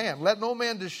is at hand. Let no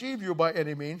man deceive you by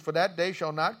any means, for that day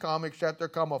shall not come, except there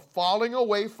come a falling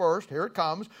away first, here it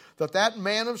comes, that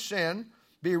man of sin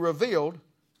be revealed,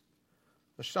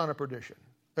 the son of perdition.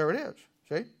 There it is,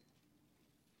 see?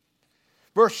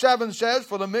 Verse 7 says,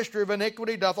 for the mystery of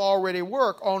iniquity doth already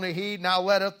work, only he now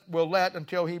will let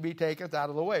until he be taketh out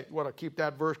of the way. You want to keep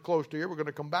that verse close to you. We're going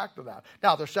to come back to that.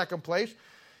 Now, the second place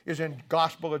is in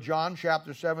Gospel of John,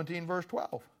 chapter 17, verse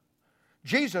 12.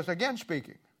 Jesus again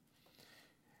speaking.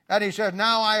 And he says,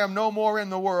 now I am no more in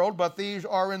the world, but these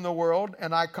are in the world,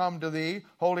 and I come to thee.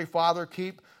 Holy Father,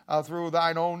 keep through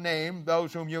thine own name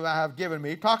those whom you have given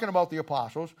me. Talking about the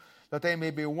apostles, that they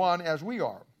may be one as we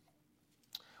are.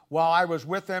 While I was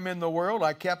with them in the world,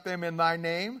 I kept them in thy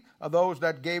name. Those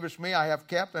that gavest me I have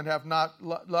kept, and have not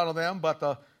none of them but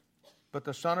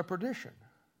the son of perdition,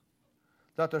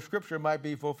 that the scripture might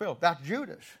be fulfilled. That's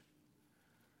Judas.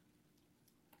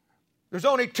 There's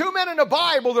only 2 men in the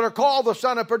Bible that are called the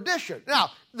son of perdition.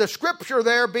 Now, the scripture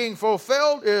there being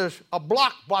fulfilled is a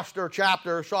blockbuster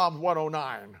chapter, Psalms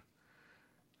 109.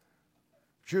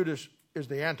 Judas is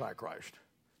the Antichrist.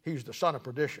 He's the son of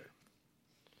perdition.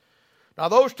 Now,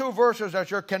 those 2 verses that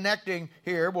you're connecting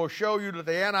here will show you that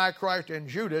the Antichrist and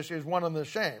Judas is one and the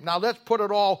same. Now, let's put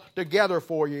it all together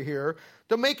for you here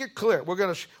to make it clear.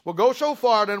 We'll go so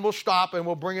far, then we'll stop and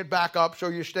we'll bring it back up so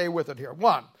you stay with it here.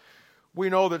 1, we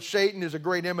know that Satan is a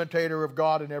great imitator of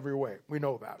God in every way. We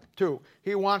know that. 2,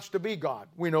 he wants to be God.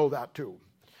 We know that too.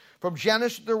 From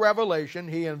Genesis to Revelation,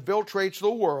 he infiltrates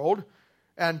the world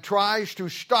and tries to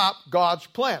stop God's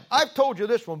plan. I've told you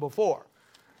this one before.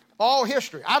 All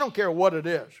history, I don't care what it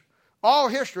is, all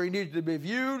history needs to be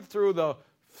viewed through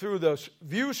the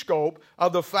view scope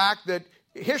of the fact that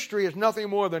history is nothing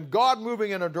more than God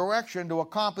moving in a direction to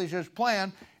accomplish his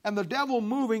plan and the devil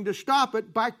moving to stop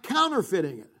it by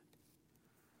counterfeiting it.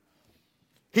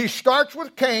 He starts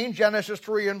with Cain, Genesis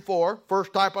 3 and 4,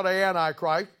 first type of the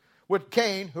Antichrist, with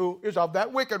Cain, who is of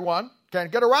that wicked one.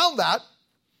 Can't get around that.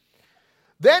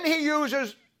 Then he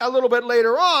uses, a little bit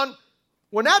later on,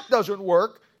 when that doesn't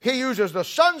work, he uses the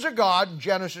sons of God in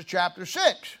Genesis chapter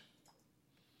 6.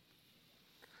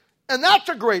 And that's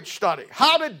a great study.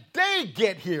 How did they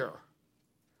get here?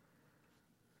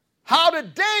 How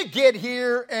did they get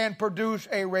here and produce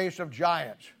a race of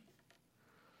giants?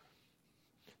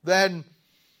 Then,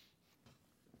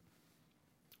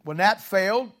 when that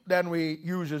failed, then we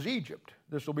uses Egypt.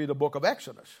 This will be the book of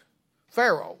Exodus.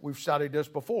 Pharaoh, we've studied this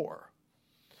before.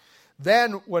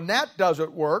 Then, when that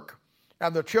doesn't work,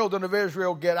 and the children of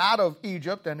Israel get out of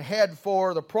Egypt and head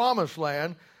for the promised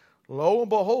land, lo and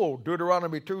behold,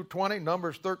 Deuteronomy 2:20,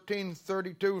 Numbers 13,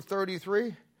 32,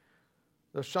 33,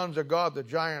 the sons of God, the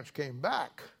giants, came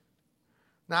back.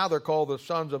 Now they're called the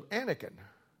sons of Anakim.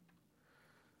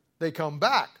 They come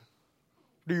back.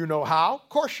 Do you know how? Of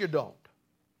course you don't.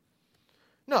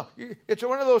 No, it's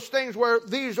one of those things where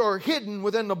these are hidden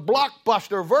within the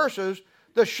blockbuster verses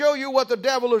to show you what the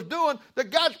devil is doing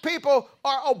that God's people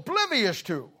are oblivious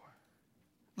to.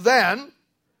 Then,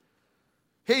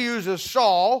 he uses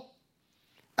Saul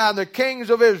and the kings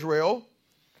of Israel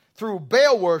through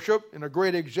Baal worship, and a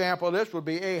great example of this would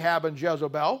be Ahab and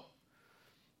Jezebel.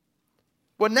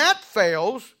 When that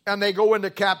fails and they go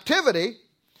into captivity,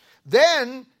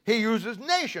 then he uses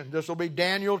nations. This will be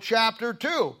Daniel chapter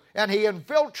 2. And he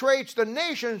infiltrates the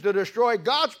nations to destroy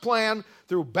God's plan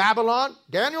through Babylon.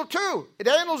 Daniel 2,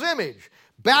 Daniel's image.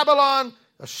 Babylon,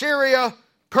 Assyria,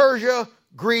 Persia,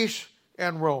 Greece,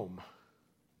 and Rome.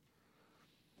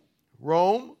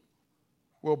 Rome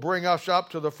will bring us up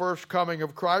to the first coming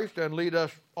of Christ and lead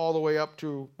us all the way up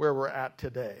to where we're at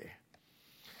today.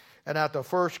 And at the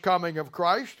first coming of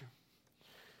Christ,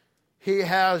 he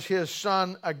has his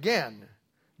son again,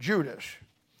 Judas,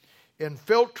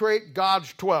 infiltrate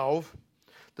God's 12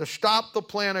 to stop the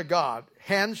plan of God.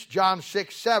 Hence, John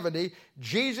 6:70,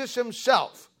 Jesus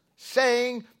himself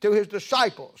saying to his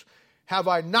disciples, have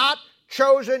I not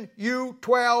chosen you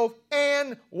 12,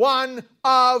 and one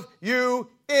of you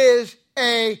is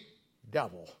a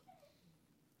devil?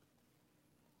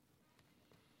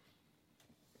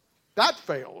 That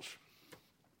fails.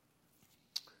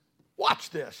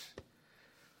 Watch this.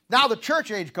 Now the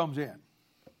church age comes in.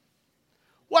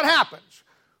 What happens?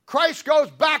 Christ goes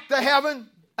back to heaven,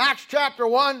 Acts chapter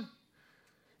 1,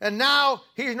 and now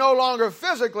he's no longer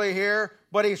physically here,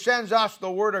 but he sends us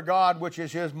the Word of God, which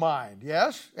is his mind.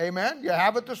 Yes? Amen? You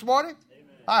have it this morning? Amen.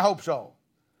 I hope so.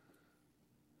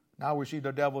 Now we see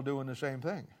the devil doing the same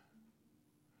thing.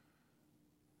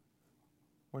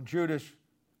 When Judas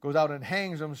goes out and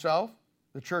hangs himself,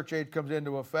 the church age comes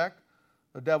into effect.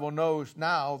 The devil knows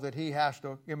now that he has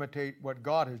to imitate what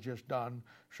God has just done,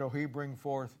 so he bring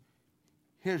forth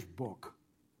his book.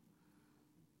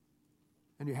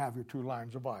 And you have your 2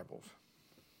 lines of Bibles.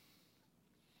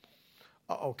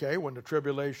 Okay, when the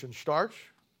tribulation starts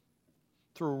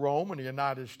through Rome and the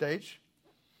United States,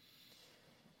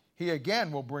 he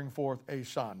again will bring forth a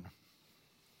son.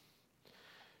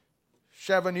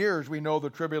 7 years, we know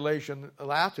the tribulation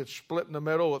lasts. It's split in the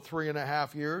middle at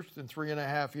 3.5 years. In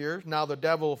 3.5 years, now the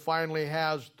devil finally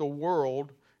has the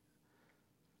world,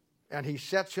 and he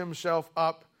sets himself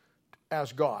up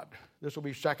as God. This will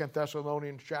be 2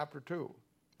 Thessalonians chapter 2,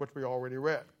 which we already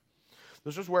read.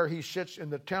 This is where he sits in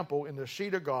the temple, in the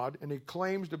seat of God, and he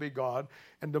claims to be God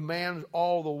and demands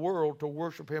all the world to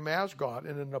worship him as God.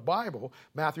 And in the Bible,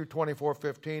 Matthew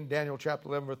 24:15, Daniel chapter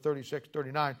 11, verse 36,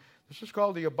 39, this is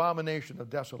called the abomination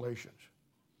of desolations.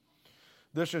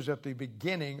 This is at the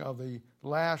beginning of the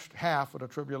last half of the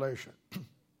tribulation.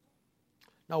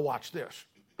 Now watch this.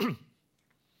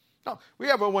 No, we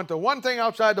haven't went to one thing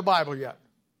outside the Bible yet,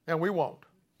 and we won't.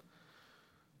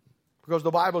 Because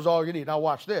the Bible's all you need. Now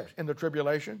watch this. In the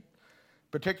tribulation,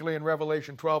 particularly in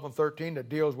Revelation 12 and 13 that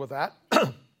deals with that,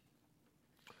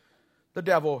 the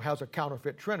devil has a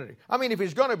counterfeit trinity. I mean, if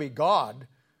he's going to be God,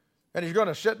 and he's going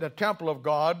to sit in the temple of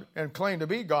God and claim to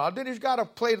be God, then he's got to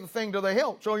play the thing to the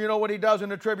hilt. So you know what he does in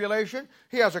the tribulation?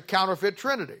 He has a counterfeit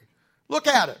trinity. Look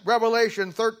at it.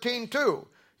 Revelation 13:2.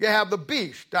 You have the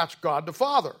beast. That's God the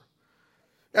Father.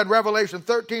 At Revelation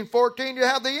 13:14, you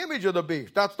have the image of the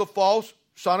beast. That's the false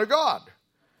Son of God.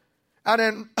 And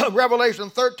in Revelation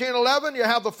 13:11, you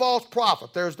have the false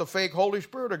prophet. There's the fake Holy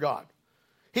Spirit of God.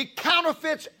 He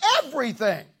counterfeits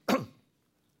everything.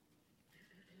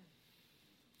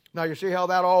 Now, you see how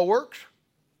that all works?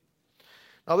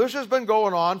 Now, this has been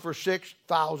going on for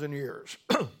 6,000 years.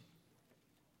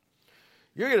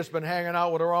 You've just been hanging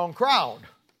out with the wrong crowd.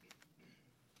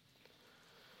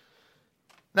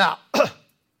 Now,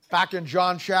 back in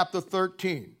John chapter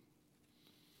 13,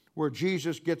 where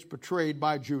Jesus gets betrayed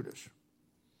by Judas.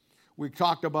 We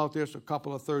talked about this a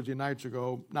couple of Thursday nights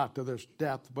ago, not to this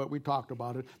depth, but we talked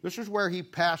about it. This is where he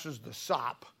passes the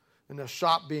sop, and the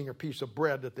sop being a piece of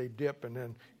bread that they dip and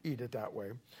then eat it that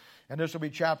way. And this will be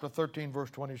chapter 13, verse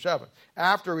 27.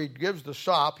 After he gives the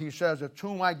sop, he says, "It's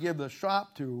whom I give the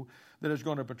sop to that is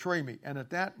going to betray me." And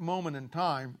at that moment in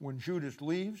time, when Judas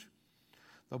leaves,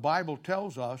 the Bible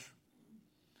tells us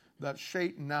that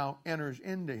Satan now enters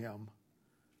into him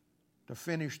to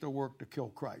finish the work to kill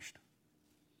Christ.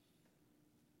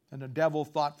 And the devil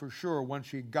thought for sure once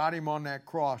he got him on that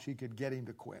cross, he could get him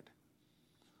to quit.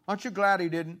 Aren't you glad he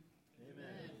didn't?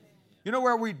 Amen. You know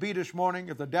where we'd be this morning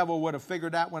if the devil would have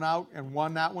figured that one out and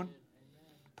won that one? Amen.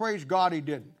 Praise God he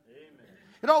didn't. Amen.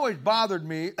 It always bothered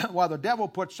me why the devil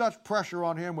put such pressure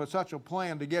on him with such a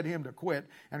plan to get him to quit,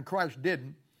 and Christ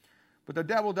didn't. But the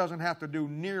devil doesn't have to do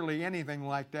nearly anything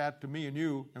like that to me and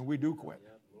you, and we do quit.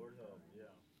 Lord help. Yeah.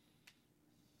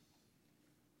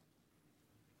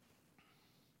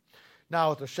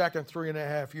 Now, at the second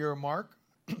 3.5-year mark,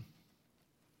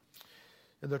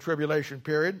 in the tribulation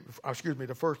period,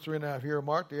 the first 3.5-year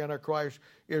mark, the Antichrist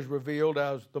is revealed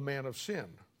as the man of sin.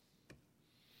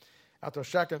 At the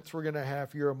second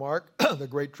 3.5-year mark, the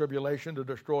great tribulation to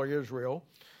destroy Israel,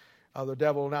 the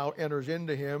devil now enters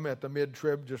into him at the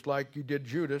mid-trib, just like he did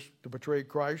Judas to betray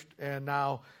Christ, and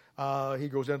now he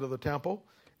goes into the temple.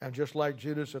 And just like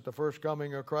Judas at the first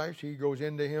coming of Christ, he goes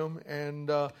into him and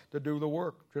to do the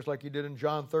work, just like he did in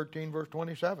John 13, verse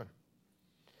 27.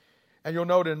 And you'll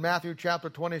note in Matthew chapter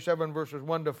 27, verses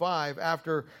 1 to 5,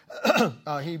 after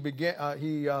he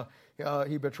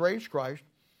betrays Christ,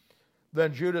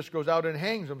 then Judas goes out and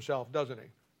hangs himself, doesn't he?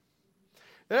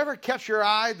 Did it ever catch your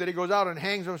eye that he goes out and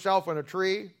hangs himself on a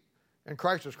tree and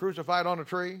Christ is crucified on a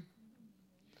tree?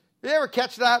 Did you ever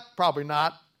catch that? Probably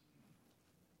not.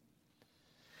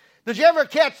 Did you ever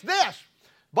catch this?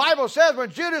 Bible says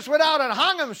when Judas went out and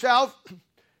hung himself,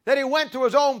 that he went to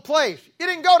his own place. He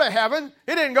didn't go to heaven.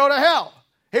 He didn't go to hell.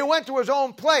 He went to his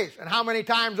own place. And how many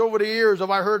times over the years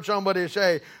have I heard somebody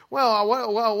say, well,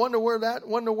 I wonder where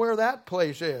that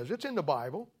place is. It's in the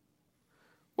Bible.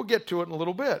 We'll get to it in a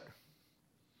little bit.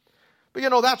 But you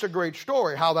know, that's a great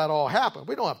story, how that all happened.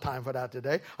 We don't have time for that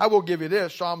today. I will give you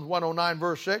this, Psalms 109,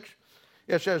 verse 6.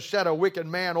 It says, set a wicked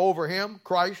man over him,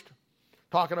 Christ,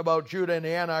 talking about Judah and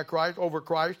the Antichrist, over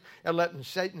Christ, and letting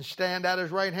Satan stand at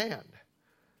his right hand.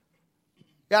 You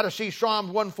got to see Psalms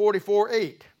 144,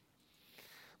 8.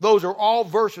 Those are all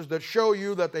verses that show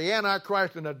you that the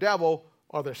Antichrist and the devil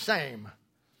are the same.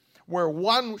 Where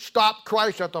one stopped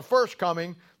Christ at the first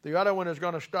coming, the other one is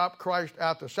going to stop Christ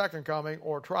at the second coming,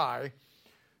 or try,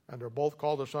 and they're both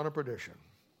called the son of perdition.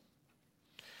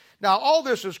 Now, all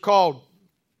this is called,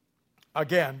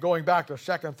 again, going back to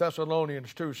 2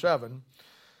 Thessalonians 2:7,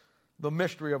 the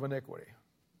mystery of iniquity.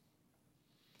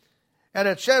 And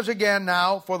it says again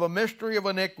now, for the mystery of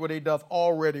iniquity doth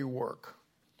already work.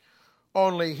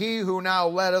 Only he who now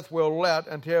letteth will let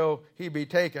until he be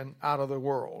taken out of the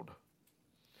world.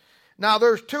 Now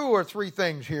there's 2 or 3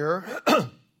 things here.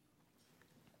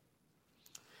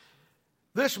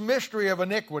 This mystery of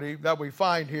iniquity that we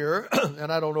find here,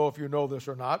 and I don't know if you know this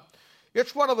or not,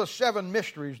 it's one of the 7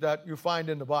 mysteries that you find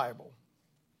in the Bible.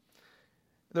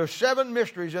 There's 7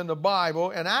 mysteries in the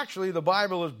Bible, and actually the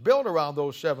Bible is built around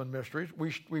those 7 mysteries.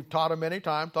 We've taught them many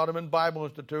times, taught them in Bible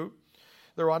Institute.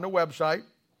 They're on the website.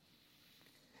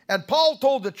 And Paul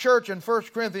told the church in 1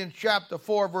 Corinthians chapter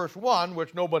 4, verse 1,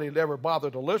 which nobody had ever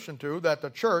bothered to listen to, that the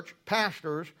church,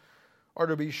 pastors, are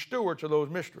to be stewards of those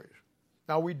mysteries.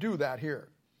 Now, we do that here.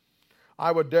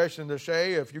 I would destined to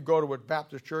say, if you go to a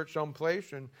Baptist church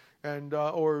someplace and And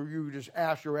or you just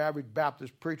ask your average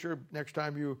Baptist preacher next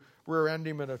time you rear-end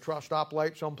him at a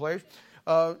stoplight someplace.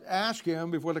 Ask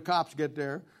him before the cops get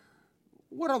there,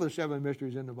 what other 7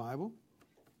 mysteries in the Bible?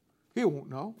 He won't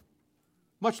know,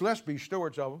 much less be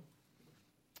stewards of them.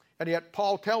 And yet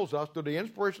Paul tells us through the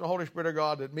inspiration of the Holy Spirit of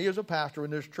God that me as a pastor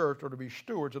in this church are to be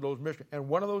stewards of those mysteries. And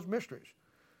one of those mysteries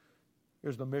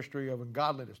is the mystery of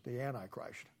ungodliness, the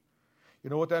Antichrist. You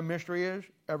know what that mystery is?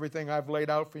 Everything I've laid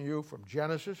out for you from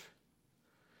Genesis.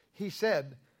 He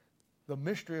said, the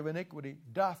mystery of iniquity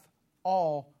doth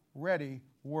already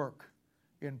work.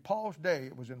 In Paul's day,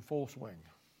 it was in full swing,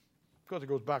 because it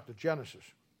goes back to Genesis.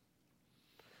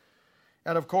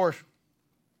 And of course,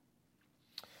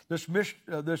 this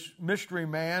mystery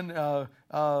man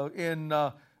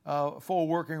in full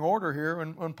working order here,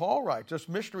 when Paul writes, this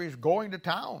mystery is going to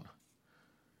town.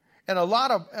 And a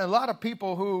lot of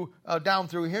people who, down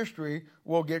through history,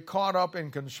 will get caught up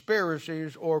in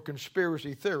conspiracies or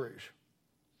conspiracy theories.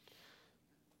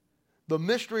 The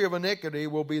mystery of iniquity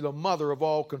will be the mother of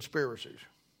all conspiracies.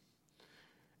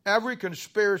 Every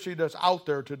conspiracy that's out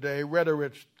there today, whether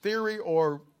it's theory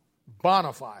or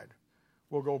bona fide,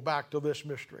 will go back to this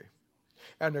mystery.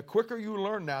 And the quicker you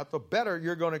learn that, the better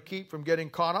you're going to keep from getting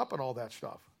caught up in all that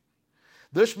stuff.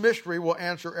 This mystery will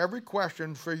answer every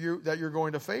question for you that you're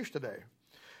going to face today.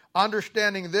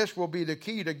 Understanding this will be the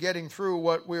key to getting through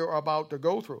what we're about to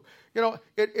go through. You know,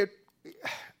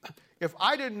 if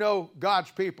I didn't know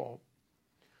God's people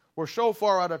were so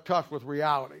far out of touch with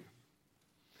reality,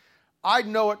 I'd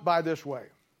know it by this way.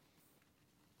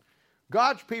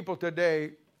 God's people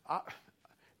today,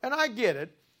 and I get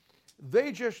it,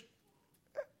 they just,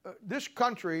 this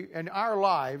country and our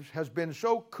lives has been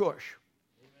so cush.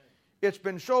 It's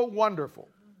been so wonderful.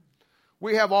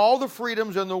 We have all the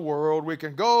freedoms in the world. We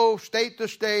can go state to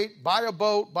state, buy a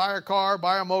boat, buy a car,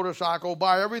 buy a motorcycle,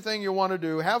 buy everything you want to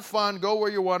do, have fun, go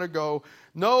where you want to go.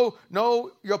 No,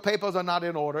 your papers are not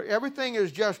in order. Everything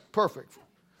is just perfect.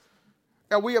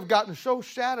 And we have gotten so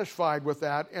satisfied with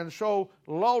that and so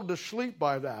lulled to sleep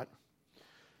by that.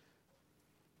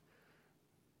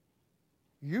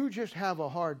 You just have a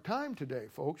hard time today,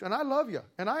 folks. And I love you,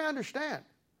 and I understand.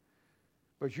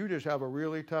 But you just have a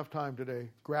really tough time today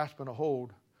grasping a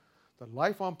hold that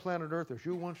life on planet Earth as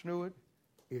you once knew it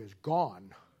is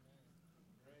gone.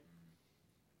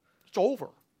 It's over.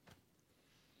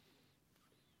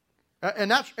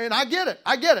 And I get it.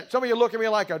 I get it. Some of you look at me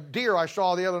like a deer I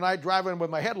saw the other night driving with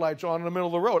my headlights on in the middle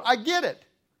of the road. I get it.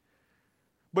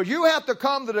 But you have to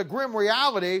come to the grim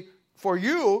reality for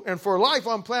you and for life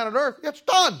on planet Earth. It's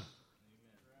done.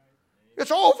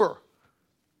 It's over.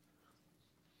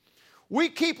 We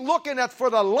keep looking for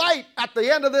the light at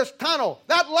the end of this tunnel.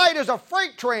 That light is a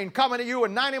freight train coming at you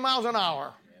at 90 miles an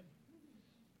hour.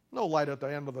 No light at the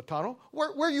end of the tunnel.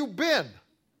 Where you been?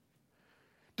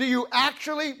 Do you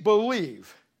actually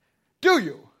believe? Do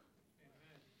you?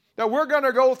 That we're going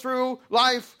to go through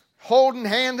life holding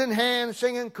hand in hand,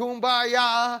 singing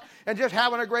Kumbaya, and just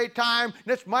having a great time.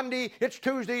 And it's Monday, it's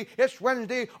Tuesday, it's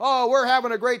Wednesday. Oh, we're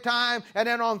having a great time. And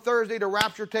then on Thursday, the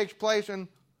rapture takes place and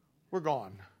we're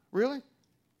gone. Really?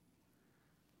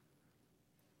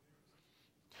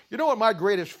 You know what my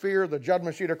greatest fear of the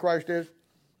judgment seat of Christ is?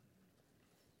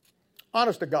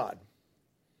 Honest to God.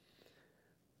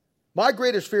 My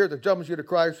greatest fear of the judgment seat of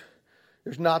Christ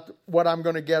is not what I'm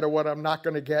going to get or what I'm not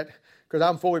going to get, because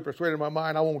I'm fully persuaded in my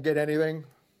mind I won't get anything.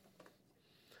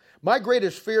 My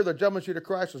greatest fear of the judgment seat of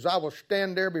Christ is I will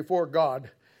stand there before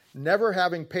God never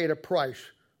having paid a price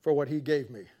for what He gave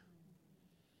me.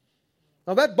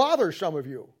 Now that bothers some of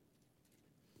you.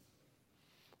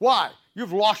 Why?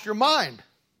 You've lost your mind.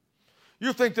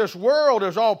 You think this world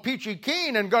is all peachy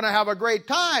keen and going to have a great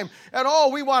time, and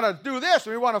we want to do this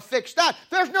and we want to fix that.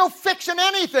 There's no fixing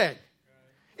anything.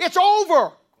 It's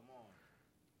over.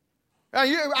 Now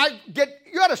you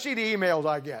ought to see the emails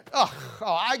I get.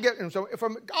 I get them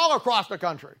from all across the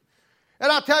country.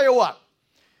 And I'll tell you what,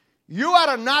 you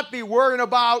ought to not be worrying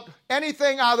about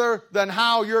anything other than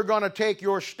how you're going to take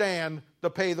your stand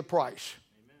to pay the price.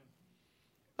 Amen.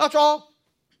 That's all.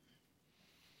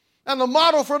 And the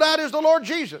model for that is the Lord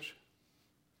Jesus.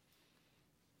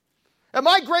 And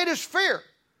my greatest fear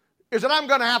is that I'm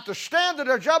going to have to stand at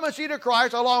the judgment seat of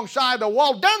Christ alongside the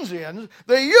Waldensians,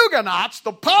 the Huguenots,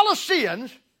 the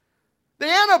Paulicians, the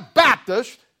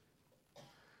Anabaptists,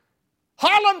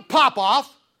 Harlan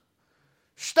Popoff,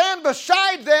 stand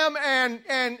beside them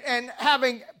and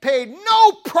having paid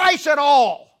no price at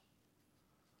all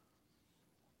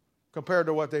compared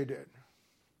to what they did.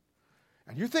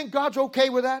 And you think God's okay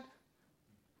with that?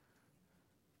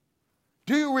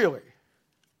 Do you really?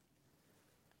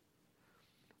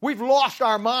 We've lost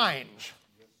our minds.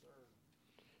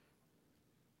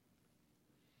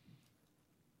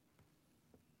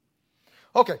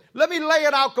 Okay, let me lay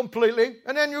it out completely,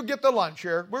 and then you'll get the lunch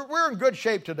here. We're in good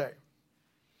shape today.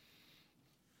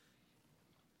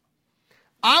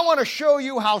 I want to show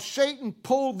you how Satan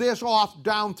pulled this off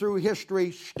down through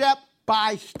history, step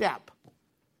by step.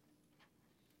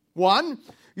 One,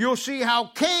 you'll see how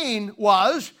Cain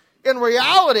was in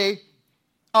reality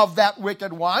of that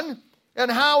wicked one,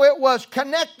 and how it was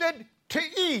connected to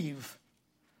Eve.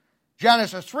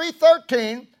 Genesis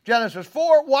 3:13, Genesis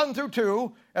 4:1 through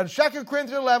 2, and 2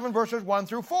 Corinthians 11, verses 1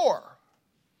 through 4.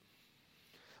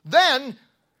 Then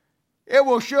it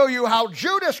will show you how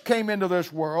Judas came into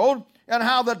this world and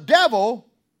how the devil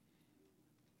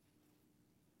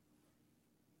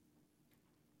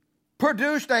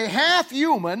produced a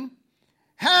half-human,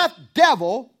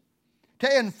 half-devil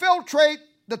to infiltrate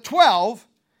the 12,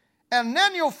 and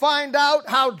then you'll find out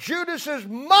how Judas's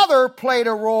mother played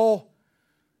a role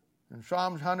in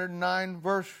Psalms 109,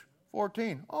 verse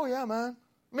 14. Oh, yeah, man.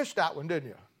 Missed that one, didn't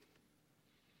you?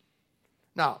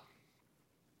 Now,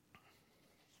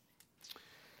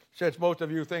 since most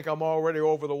of you think I'm already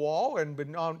over the wall and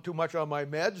been on too much on my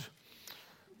meds,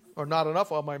 or not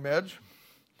enough on my meds,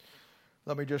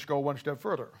 let me just go one step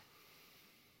further.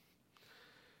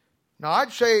 Now,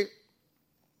 I'd say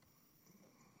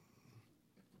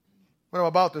what I'm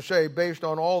about to say, based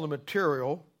on all the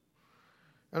material,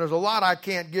 and there's a lot I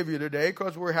can't give you today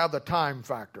because we have the time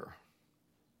factor.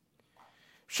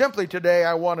 Simply today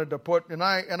I wanted to put, and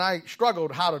I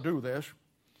struggled how to do this,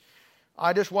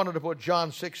 I just wanted to put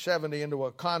John 6:70 into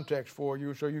a context for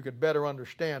you so you could better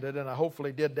understand it, and I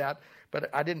hopefully did that,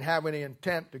 but I didn't have any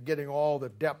intent to getting all the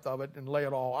depth of it and lay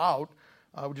it all out.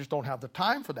 We just don't have the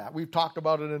time for that. We've talked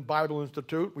about it in Bible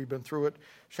Institute. We've been through it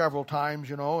several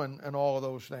times, and all of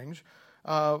those things.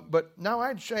 But now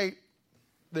I'd say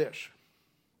this.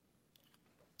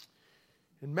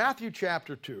 In Matthew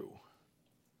chapter 2,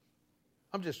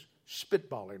 I'm just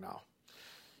spitballing now.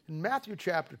 In Matthew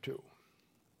chapter 2,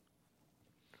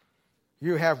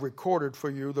 you have recorded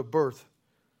for you the birth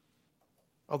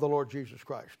of the Lord Jesus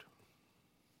Christ.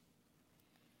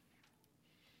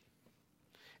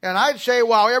 And I'd say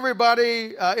while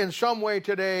everybody in some way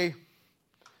today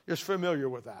is familiar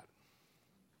with that,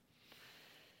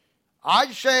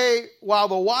 I'd say while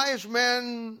the wise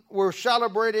men were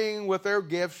celebrating with their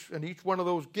gifts, and each one of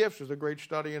those gifts is a great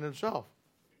study in itself,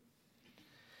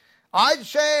 I'd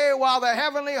say while the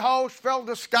heavenly host filled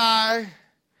the sky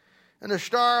and the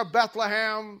star of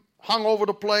Bethlehem hung over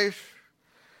the place,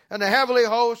 and the heavenly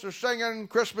host is singing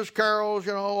Christmas carols,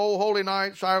 "O Holy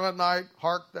Night, Silent Night,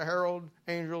 hark the herald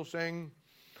angels sing,"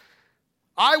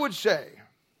 I would say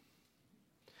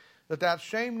that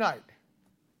same night,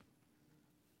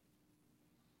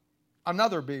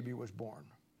 another baby was born.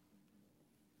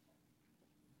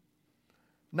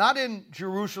 Not in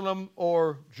Jerusalem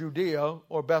or Judea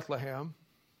or Bethlehem.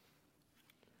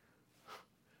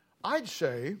 I'd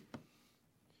say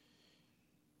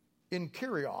in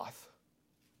Kirioth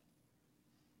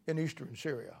in eastern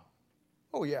Syria.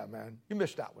 Oh yeah, man. You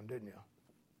missed that one, didn't you?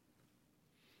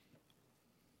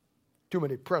 Too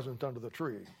many presents under the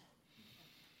tree.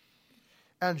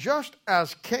 And just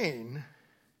as Cain,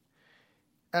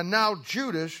 and now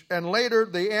Judas, and later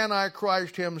the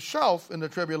Antichrist himself in the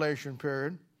tribulation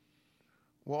period,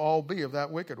 will all be of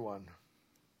that wicked one.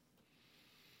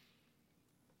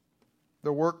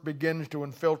 The work begins to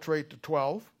infiltrate the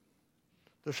 12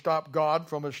 to stop God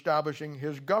from establishing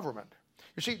his government.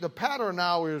 You see, the pattern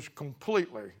now is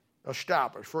completely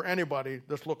established for anybody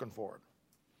that's looking for it.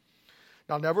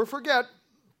 Now, never forget,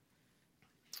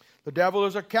 the devil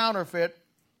is a counterfeit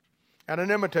and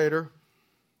an imitator.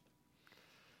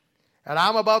 And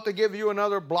I'm about to give you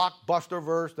another blockbuster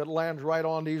verse that lands right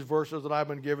on these verses that I've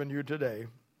been giving you today.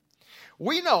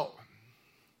 We know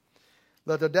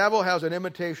that the devil has an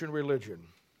imitation religion.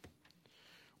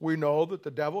 We know that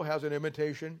the devil has an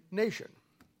imitation nation.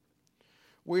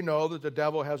 We know that the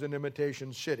devil has an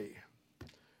imitation city.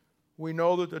 We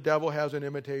know that the devil has an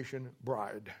imitation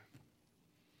bride.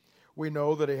 We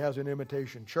know that he has an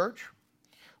imitation church.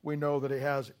 We know that he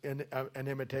has an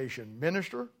imitation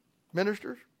ministers.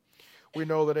 We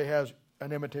know that he has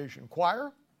an imitation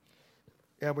choir.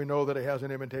 And we know that he has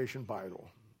an imitation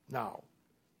Bible. Now,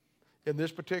 in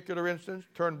this particular instance,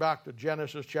 turn back to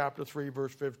Genesis chapter 3,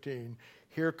 verse 15.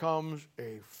 Here comes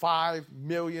a 5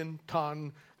 million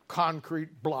ton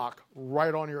concrete block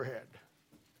right on your head.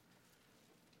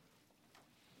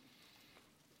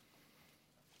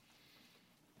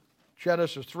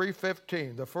 Genesis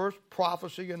 3:15, the first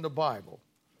prophecy in the Bible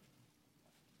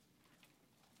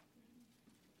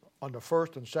on the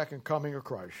first and second coming of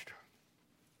Christ.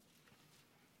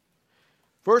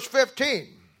 Verse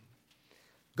 15,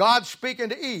 God speaking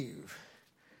to Eve,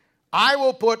 I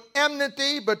will put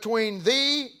enmity between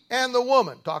thee and the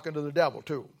woman, talking to the devil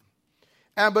too,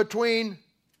 and between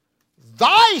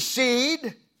thy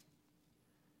seed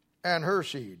and her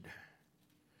seed.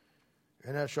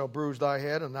 And that shall bruise thy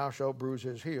head, and thou shalt bruise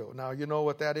his heel. Now, you know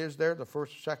what that is there? The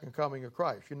first, second coming of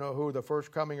Christ. You know who the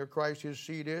first coming of Christ, his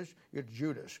seed is? It's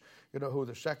Judas. You know who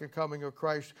the second coming of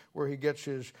Christ, where he gets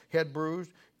his head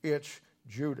bruised? It's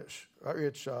Judas.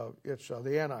 It's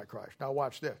the Antichrist. Now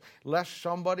watch this. Lest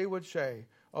somebody would say,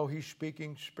 oh, he's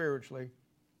speaking spiritually.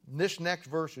 This next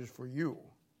verse is for you.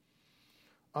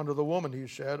 Unto the woman he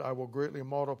said, I will greatly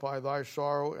multiply thy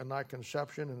sorrow and thy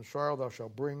conception. In sorrow thou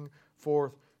shalt bring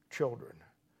forth children.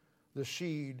 The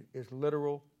seed is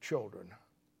literal children.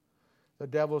 The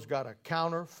devil's got a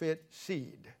counterfeit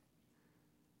seed.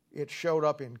 It showed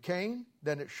up in Cain,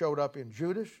 then it showed up in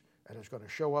Judas, and it's going to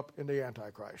show up in the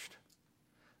Antichrist.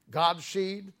 God's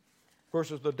seed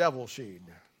versus the devil's seed.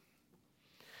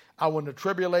 And when the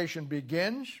tribulation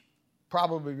begins,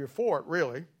 probably before it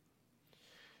really,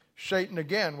 Satan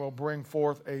again will bring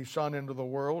forth a son into the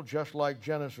world, just like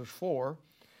Genesis 4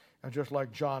 and just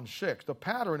like John 6. The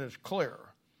pattern is clear.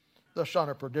 The son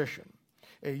of perdition.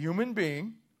 A human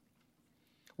being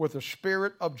with the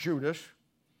spirit of Judas,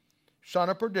 son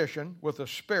of perdition, with the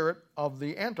spirit of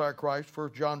the Antichrist,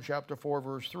 1 John chapter 4,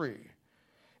 verse 3.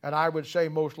 And I would say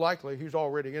most likely he's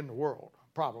already in the world,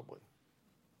 probably.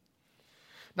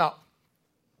 Now,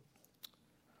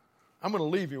 I'm going to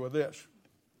leave you with this.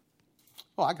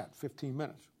 Oh, I got 15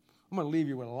 minutes. I'm going to leave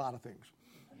you with a lot of things.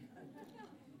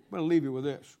 I'm going to leave you with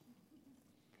this.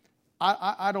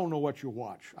 I don't know what you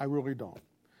watch. I really don't.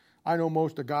 I know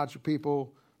most of God's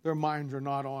people, their minds are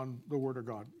not on the Word of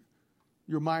God.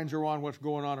 Your minds are on what's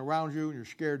going on around you, and you're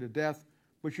scared to death,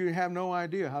 but you have no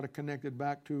idea how to connect it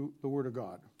back to the Word of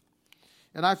God.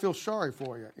 And I feel sorry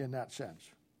for you in that sense.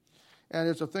 And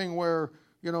it's a thing where,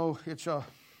 you know, it's a...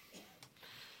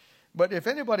 But if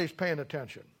anybody's paying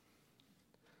attention,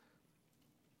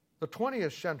 the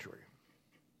 20th century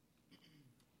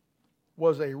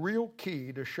was a real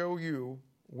key to show you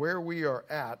where we are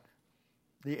at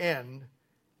the end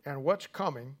and what's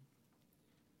coming.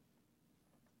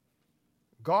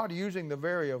 God using the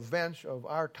very events of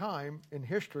our time in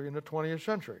history in the 20th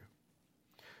century.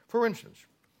 For instance,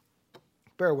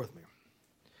 bear with me.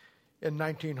 In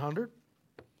 1900,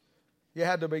 you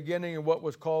had the beginning of what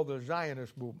was called the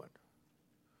Zionist movement.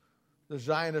 The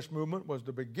Zionist movement was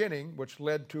the beginning which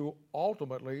led to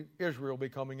ultimately Israel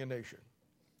becoming a nation.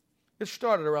 It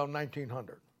started around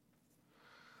 1900.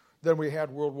 Then we had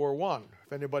World War I.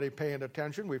 If anybody paying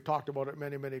attention, we've talked about it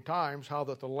many, many times, how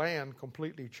that the land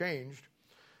completely changed.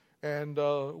 And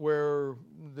where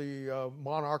the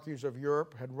monarchies of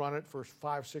Europe had run it for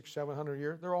 500, 600, 700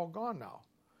 years, they're all gone now.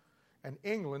 And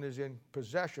England is in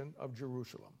possession of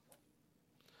Jerusalem.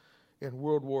 In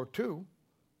World War II,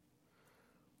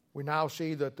 we now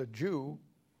see that the Jew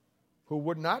who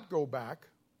would not go back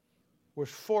was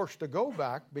forced to go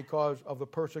back because of the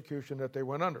persecution that they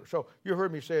went under. So you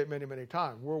heard me say it many, many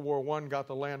times. World War I got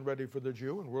the land ready for the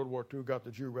Jew, and World War II got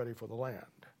the Jew ready for the land.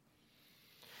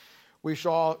 We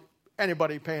saw,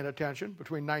 anybody paying attention,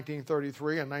 between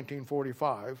 1933 and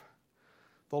 1945,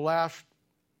 the last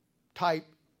type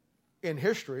in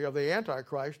history of the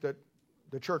Antichrist that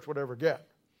the church would ever get,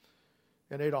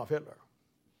 in Adolf Hitler.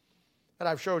 And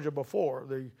I've showed you before,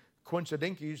 the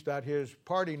coincidences that his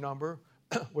party number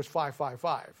was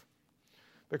 555,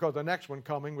 because the next one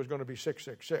coming was going to be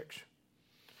 666.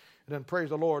 And then, praise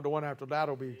the Lord, the one after that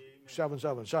will be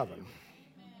 777.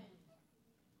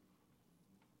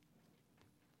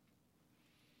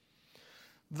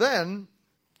 Then,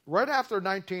 right after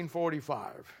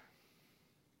 1945,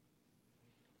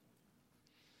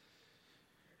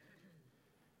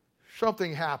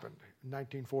 something happened in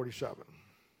 1947,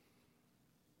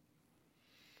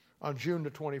 on June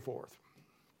the 24th.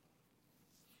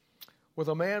 With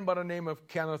a man by the name of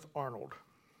Kenneth Arnold,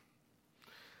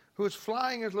 who was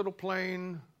flying his little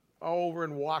plane over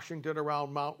in Washington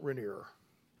around Mount Rainier.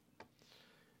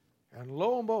 And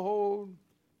lo and behold,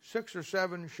 6 or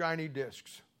 7 shiny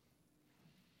discs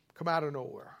come out of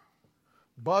nowhere.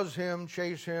 Buzz him,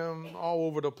 chase him, all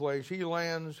over the place. He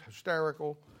lands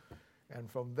hysterical.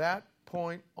 And from that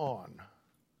point on,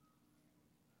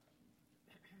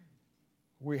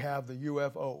 we have the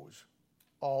UFOs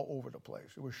all over the place.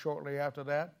 It was shortly after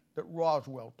that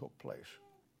Roswell took place.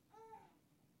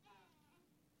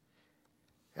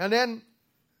 And then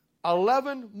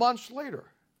 11 months later,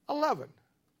 11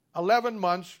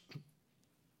 months,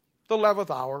 the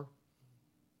 11th hour,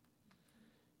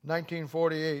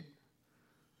 1948,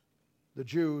 the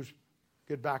Jews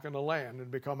get back in the land and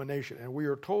become a nation. And we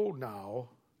are told now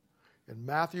in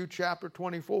Matthew chapter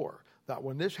 24 that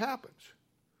when this happens,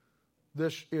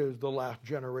 this is the last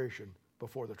generation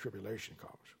before the tribulation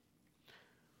comes.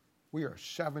 We are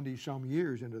 70-some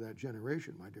years into that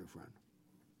generation, my dear friend.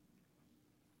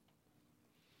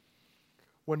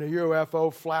 When the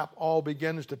UFO flap all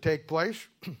begins to take place,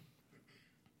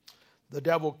 the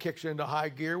devil kicks into high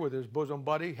gear with his bosom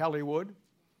buddy, Hollywood.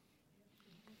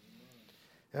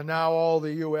 And now all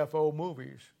the UFO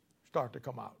movies start to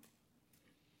come out.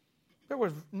 There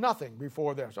was nothing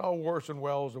before this. Oh, Orson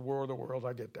Welles, The War of the Worlds,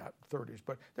 I get that, 30s.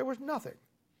 But there was nothing.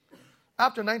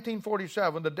 After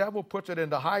 1947, the devil puts it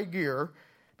into high gear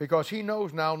because he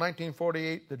knows now,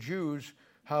 1948, the Jews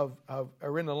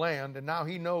are in the land, and now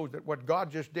he knows that what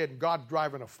God just did, God's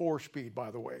driving a 4-speed,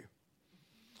 by the way.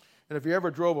 And if you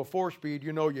ever drove a 4-speed,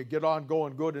 you know you get on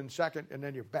going good in second, and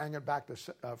then you bang it back to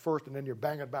first, and then you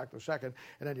bang it back to second,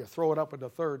 and then you throw it up into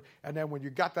third. And then when you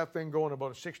got that thing going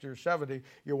about a 60 or 70,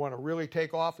 you want to really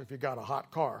take off if you got a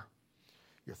hot car.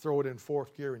 You throw it in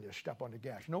 4th gear and you step on the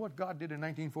gas. You know what God did in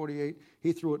 1948?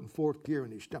 He threw it in 4th gear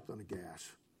and he stepped on the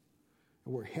gas.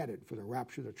 And we're headed for the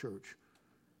rapture of the church.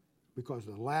 Because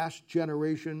the last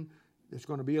generation that's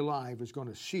going to be alive is going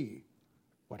to see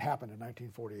what happened in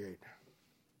 1948.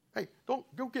 Hey,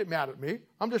 don't get mad at me.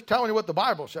 I'm just telling you what the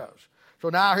Bible says. So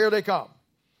now here they come.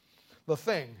 The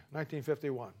Thing,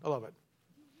 1951. I love it.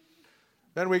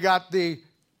 Then we got the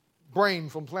Brain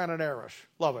from Planet Eris.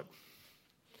 Love it.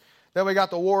 Then we got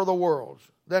the War of the Worlds.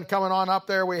 Then coming on up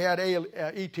there, we had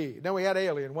E.T. Then we had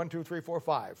Alien, 1, 2, 3, 4,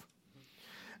 5.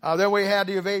 Then we had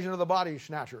the Invasion of the Body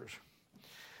Snatchers.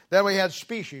 Then we had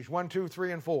Species, 1, 2,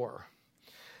 3, and 4.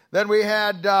 Then we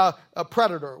had a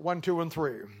Predator, 1, 2, and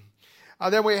 3.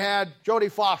 Then we had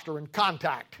Jodie Foster in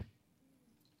Contact.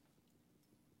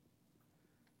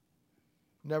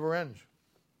 Never ends.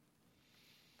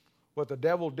 What the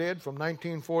devil did from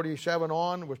 1947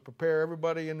 on was prepare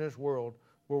everybody in this world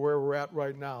where we're at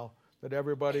right now, that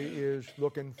everybody is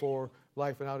looking for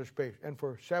life in outer space. And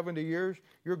for 70 years,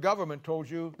 your government told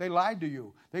you, they lied to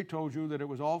you. They told you that it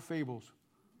was all fables.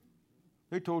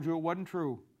 They told you it wasn't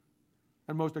true.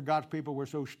 And most of God's people were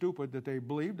so stupid that they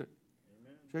believed it.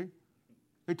 Amen. See?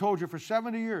 They told you for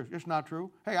 70 years, it's not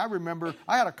true. Hey, I remember,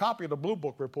 I had a copy of the Blue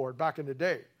Book Report back in the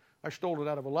day. I stole it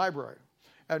out of a library.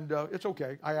 And it's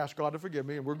okay. I asked God to forgive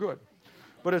me, and we're good.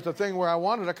 But it's the thing where I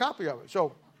wanted a copy of it.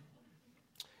 So,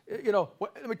 you know,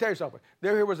 let me tell you something.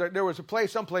 There was a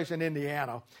place, someplace in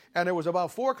Indiana, and it was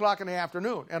about 4 o'clock in the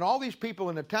afternoon, and all these people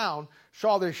in the town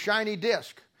saw this shiny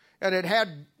disc, and it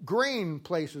had grain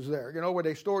places there, you know, where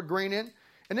they stored grain in.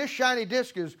 And this shiny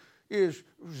disc is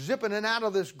zipping in and out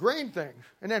of this grain thing,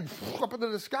 and then up into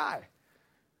the sky.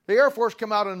 The Air Force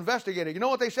came out and investigated. You know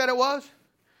what they said it was?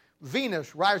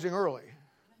 Venus rising early.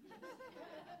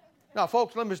 Now,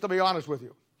 folks, let me just be honest with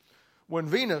you. When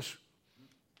Venus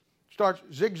starts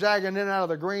zigzagging in and out of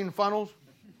the green funnels,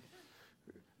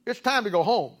 it's time to go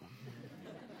home.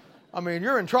 I mean,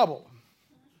 you're in trouble.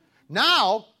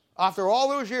 Now, after all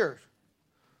those years,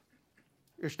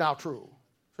 it's now true.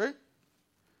 See?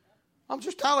 I'm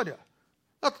just telling you.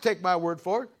 Not to take my word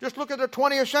for it. Just look at the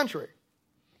 20th century.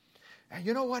 And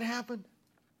you know what happened?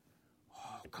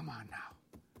 Oh, come on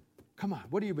now. Come on,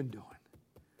 what have you been doing?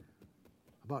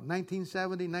 About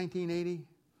 1970, 1980,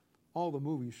 all the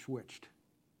movies switched.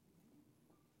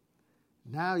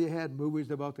 Now you had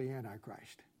movies about the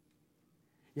Antichrist.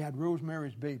 You had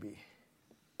Rosemary's Baby.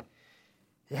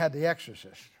 You had The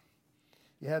Exorcist.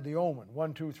 You had The Omen,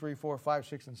 1, 2, 3, 4, 5,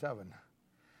 6, and 7.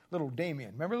 Little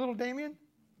Damien. Remember Little Damien?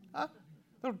 Huh?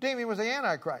 Little Damien was the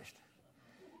Antichrist.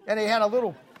 And he had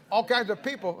all kinds of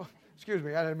people. Excuse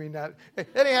me, I didn't mean that.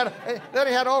 Then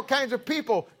he had all kinds of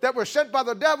people that were sent by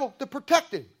the devil to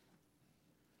protect him.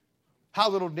 How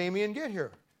little Damien get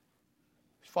here?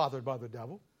 He's fathered by the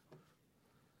devil.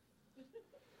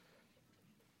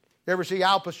 You ever see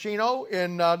Al Pacino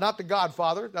in, not The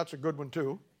Godfather, that's a good one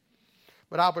too,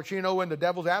 but Al Pacino in The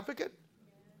Devil's Advocate,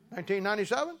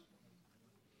 1997?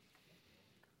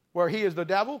 Where he is the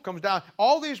devil, comes down.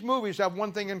 All these movies have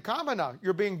one thing in common now.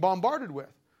 You're being bombarded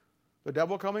with. The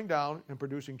devil coming down and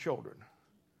producing children.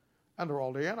 And they're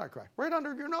all the Antichrist. Right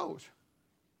under your nose.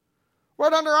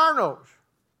 Right under our nose.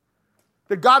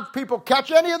 Did God's people catch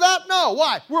any of that? No.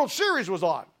 Why? World Series was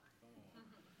on.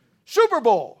 Super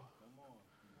Bowl.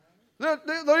 The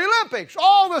Olympics.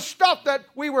 All the stuff that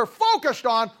we were focused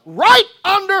on right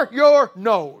under your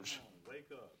nose. Wake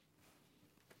up.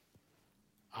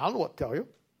 I don't know what to tell you.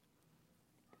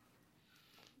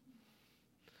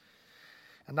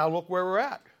 And now look where we're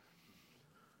at.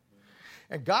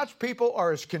 And God's people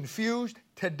are as confused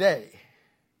today.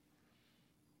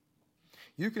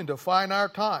 You can define our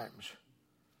times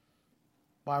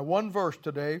by one verse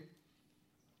today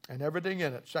and everything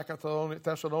in it. 2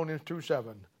 Thessalonians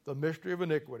 2:7. The mystery of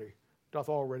iniquity doth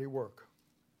already work.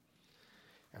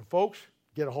 And folks,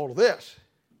 get a hold of this.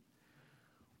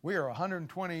 We are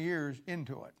 120 years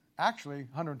into it. Actually,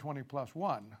 120 plus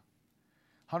 1.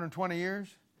 120 years,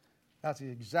 that's the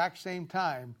exact same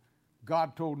time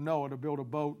God told Noah to build a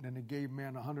boat, and then he gave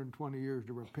man 120 years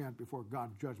to repent before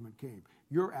God's judgment came.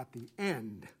 You're at the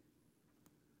end.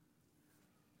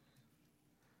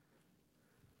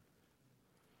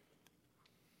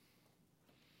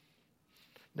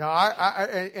 Now,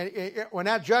 when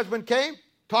that judgment came,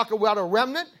 talk about a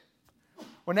remnant.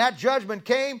 When that judgment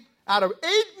came, out of 8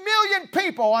 million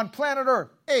people on planet Earth,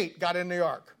 8 got in the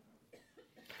ark.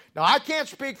 Now, I can't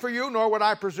speak for you, nor would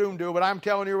I presume to, but I'm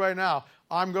telling you right now,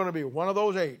 I'm going to be one of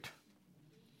those 8.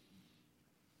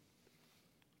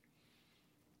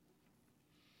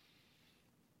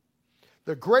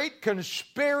 The great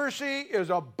conspiracy is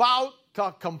about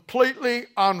to completely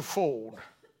unfold.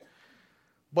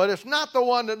 But it's not the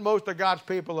one that most of God's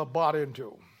people have bought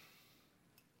into.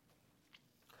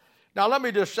 Now, let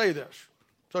me just say this,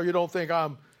 so you don't think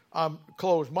I'm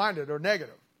closed-minded or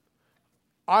negative.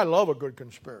 I love a good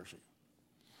conspiracy.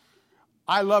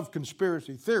 I love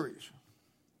conspiracy theories.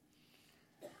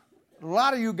 A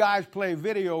lot of you guys play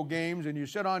video games and you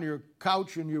sit on your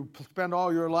couch and you spend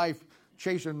all your life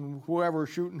chasing whoever,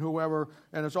 shooting whoever,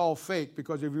 and it's all fake,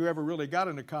 because if you ever really got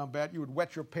into combat, you would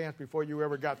wet your pants before you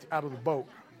ever got out of the boat.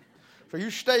 So you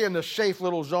stay in the safe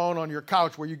little zone on your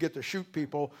couch where you get to shoot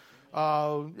people.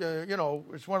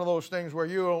 It's one of those things where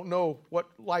you don't know what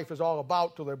life is all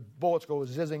about till the bullets go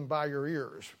zizzing by your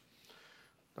ears.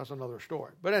 That's another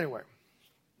story. But anyway,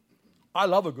 I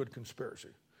love a good conspiracy.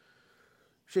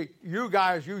 See, you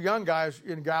guys, you young guys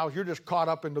and gals, you're just caught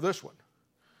up into this one.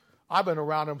 I've been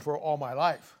around them for all my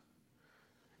life.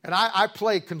 And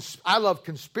I love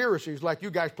conspiracies like you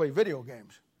guys play video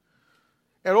games.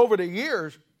 And over the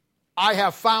years, I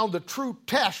have found the true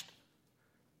test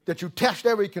that you test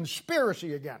every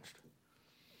conspiracy against.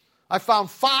 I found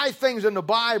 5 things in the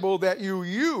Bible that you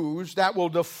use that will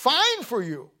define for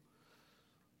you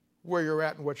where you're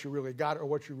at and what you really got or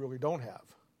what you really don't have.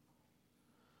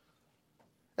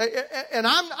 And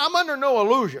I'm under no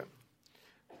illusion.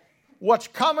 What's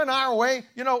coming our way,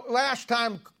 last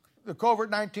time the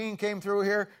COVID-19 came through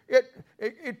here,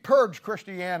 it purged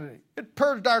Christianity. It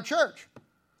purged our church.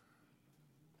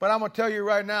 But I'm going to tell you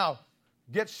right now,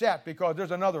 get set, because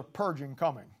there's another purging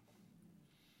coming.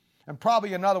 And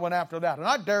probably another one after that. And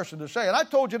I dare to say it. I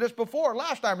told you this before.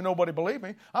 Last time nobody believed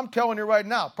me. I'm telling you right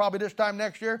now, probably this time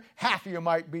next year, half of you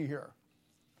might be here.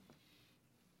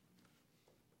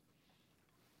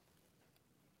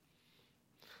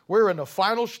 We're in the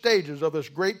final stages of this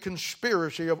great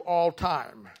conspiracy of all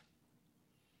time.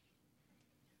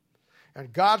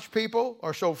 And God's people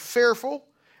are so fearful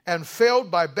and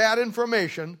filled by bad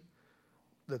information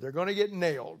that they're going to get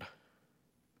nailed.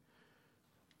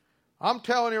 I'm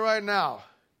telling you right now,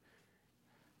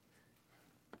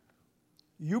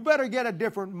 you better get a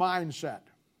different mindset.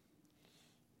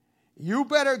 You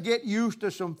better get used to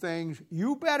some things.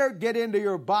 You better get into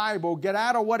your Bible, get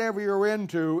out of whatever you're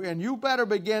into, and you better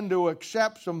begin to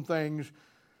accept some things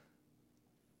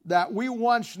that we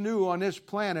once knew on this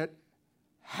planet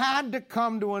had to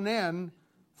come to an end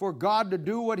for God to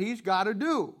do what He's got to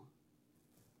do.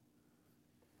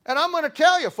 And I'm going to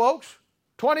tell you, folks,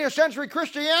 20th century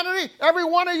Christianity, every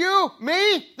one of you,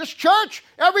 me, this church,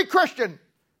 every Christian,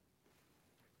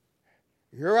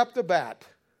 you're up to bat.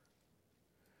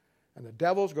 And the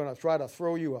devil's going to try to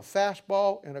throw you a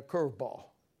fastball and a curveball.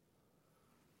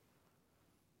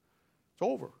 It's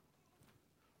over.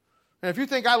 And if you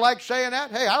think I like saying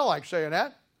that, hey, I don't like saying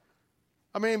that.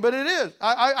 But it is.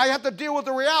 I have to deal with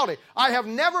the reality. I have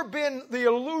never been the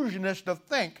illusionist to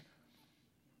think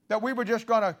that we were just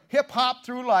going to hip-hop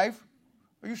through life.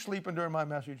 Are you sleeping during my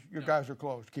message? Your guys are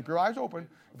closed. Keep your eyes open.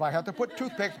 If I have to put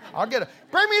toothpicks, I'll get it.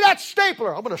 Bring me that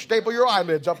stapler. I'm going to staple your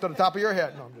eyelids up to the top of your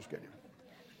head. No, I'm just kidding.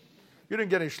 You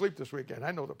didn't get any sleep this weekend.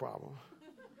 I know the problem.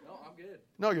 No, I'm good.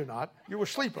 No, you're not. You were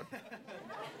sleeping.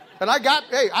 And I'm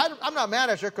not mad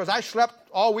at you, because I slept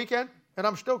all weekend, and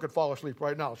I'm still could fall asleep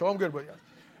right now, so I'm good with you.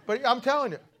 But I'm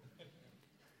telling you,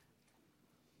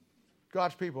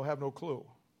 God's people have no clue.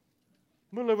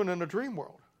 We're living in a dream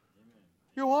world. Amen.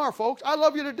 You are, folks. I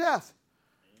love you to death.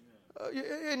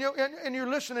 And you're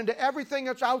listening to everything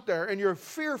that's out there, and you're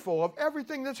fearful of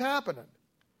everything that's happening.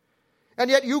 And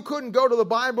yet you couldn't go to the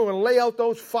Bible and lay out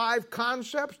those 5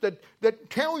 concepts that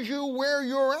tells you where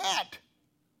you're at.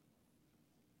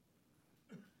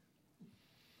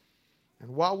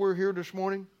 And while we're here this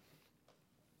morning,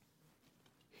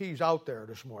 He's out there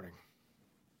this morning.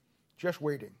 just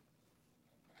waiting.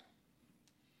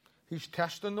 He's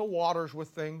testing the waters with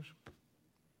things.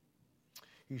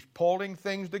 He's pulling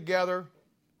things together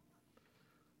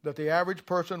that the average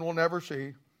person will never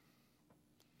see.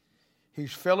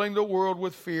 He's filling the world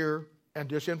with fear and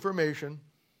disinformation.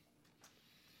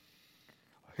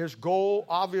 His goal,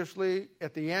 obviously,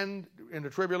 at the end in the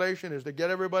tribulation is to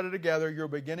get everybody together. You're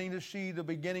beginning to see the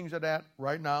beginnings of that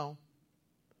right now.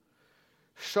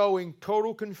 Sowing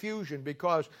total confusion,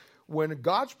 because when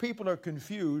God's people are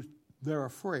confused, they're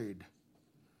afraid.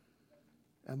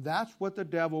 And that's what the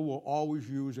devil will always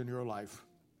use in your life.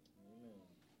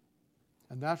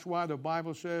 And that's why the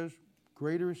Bible says,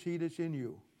 greater is he that's in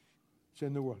you. It's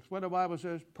in the world. It's what the Bible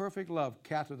says, perfect love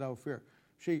casteth out fear.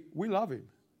 See, we love him.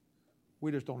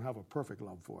 We just don't have a perfect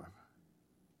love for him.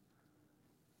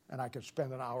 And I could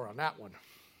spend an hour on that one.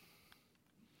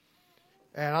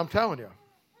 And I'm telling you, as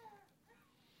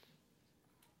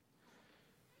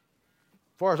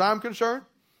far as I'm concerned,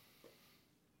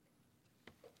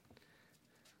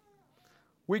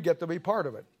 we get to be part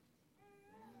of it.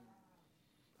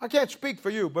 I can't speak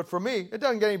for you, but for me, it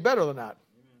doesn't get any better than that.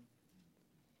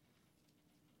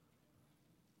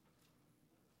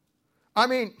 I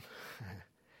mean,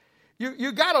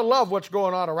 you got to love what's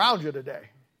going on around you today.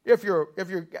 If you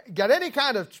got any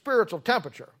kind of spiritual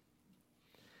temperature.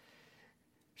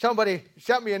 Somebody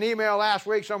sent me an email last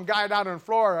week, some guy down in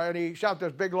Florida, and he sent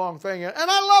this big long thing. And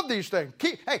I love these things.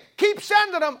 Keep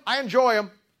sending them. I enjoy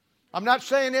them. I'm not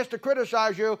saying this to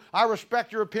criticize you. I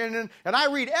respect your opinion. And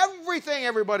I read everything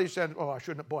everybody sends. Oh, I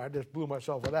shouldn't. Boy, I just blew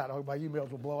myself with that. Oh, my emails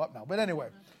will blow up now. But anyway,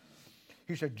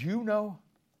 he said, do you know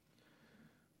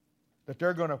that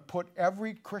they're going to put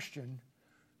every Christian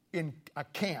in a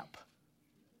camp?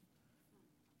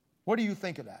 What do you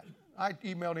think of that? I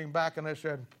emailed him back and I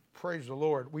said, praise the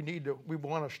Lord. We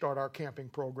want to start our camping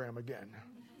program again.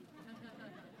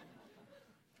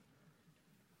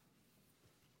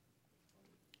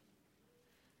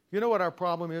 You know what our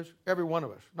problem is? Every one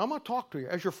of us. Now, I'm going to talk to you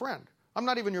as your friend. I'm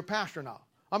not even your pastor now.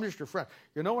 I'm just your friend.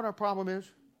 You know what our problem is?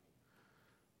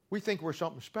 We think we're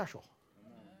something special.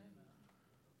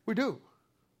 We do.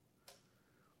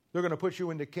 They're going to put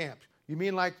you into camps. You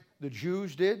mean like the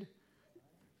Jews did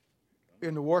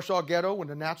in the Warsaw Ghetto when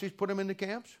the Nazis put them into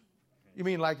camps? You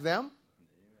mean like them?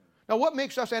 Now, what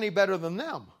makes us any better than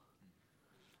them?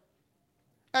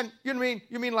 And you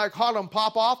mean like Harlem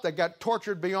Popov that got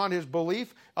tortured beyond his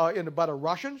belief by the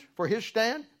Russians for his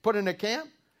stand, put in a camp,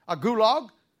 a gulag?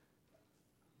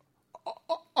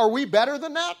 Are we better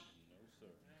than that?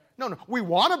 No. We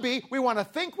want to be. We want to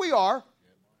think we are.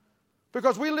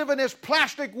 Because we live in this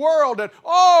plastic world that,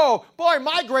 oh, boy,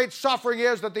 my great suffering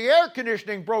is that the air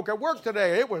conditioning broke at work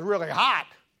today. It was really hot.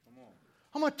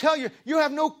 I'm going to tell you, you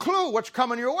have no clue what's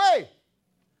coming your way.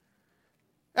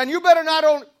 And you better not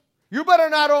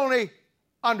only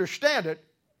understand it,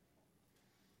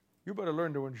 you better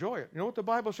learn to enjoy it. You know what the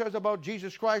Bible says about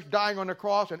Jesus Christ dying on the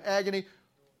cross in agony?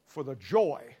 For the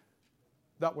joy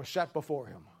that was set before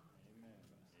him.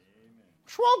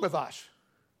 What's wrong with us?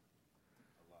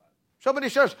 Somebody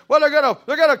says, well, they're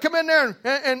gonna come in there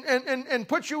and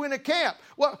put you in a camp.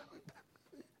 Well,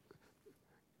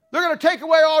 they're going to take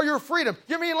away all your freedom.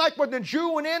 You mean like when the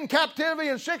Jew went in captivity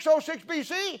in 606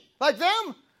 BC? Like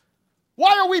them?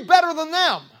 Why are we better than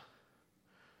them?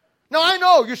 Now, I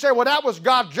know you say, well, that was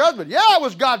God's judgment. Yeah, it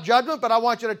was God's judgment, but I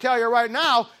want you to tell you right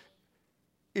now,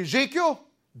 Ezekiel,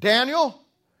 Daniel,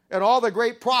 and all the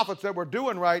great prophets that were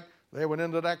doing right, they went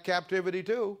into that captivity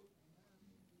too.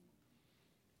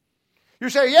 You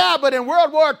say, yeah, but in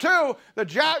World War II,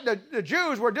 the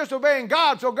Jews were disobeying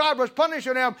God, so God was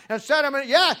punishing them and set them in.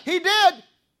 Yeah, he did.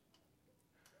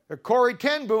 Corrie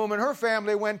ten Boom and her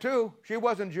family went too. She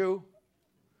wasn't Jew.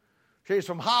 She's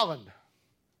from Holland.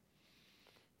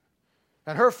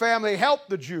 And her family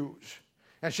helped the Jews.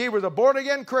 And she was a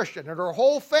born-again Christian, and her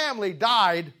whole family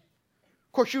died.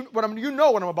 Of course, you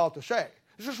know what I'm about to say.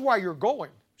 This is why you're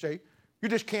going, see? You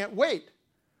just can't wait.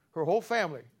 Her whole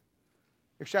family,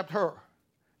 except her,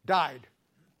 died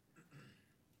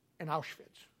in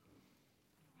Auschwitz.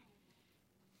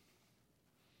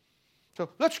 So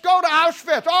let's go to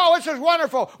Auschwitz. Oh, this is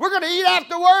wonderful. We're going to eat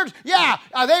afterwards. Yeah,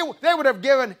 they would have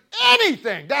given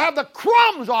anything to have the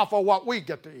crumbs off of what we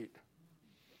get to eat.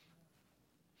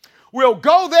 We'll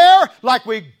go there like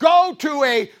we go to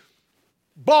a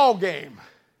ball game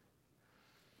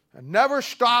and never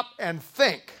stop and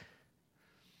think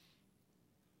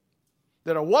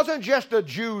that it wasn't just the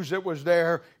Jews that was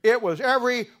there, it was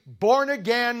every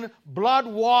born-again,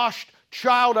 blood-washed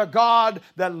child of God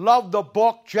that loved the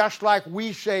book just like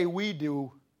we say we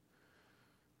do.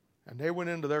 And they went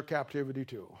into their captivity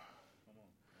too.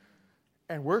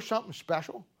 and we're something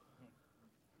special?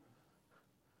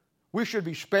 We should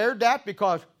be spared that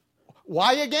because,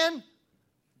 why again?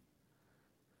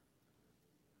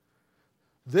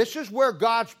 This is where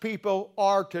God's people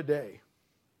are today.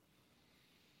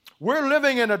 We're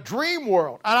living in a dream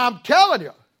world, and I'm telling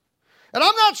you, and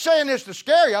I'm not saying this to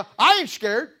scare you. I ain't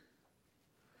scared.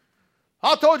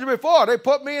 I told you before, they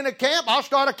put me in a camp, I'll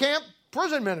start a camp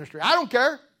prison ministry. I don't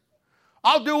care.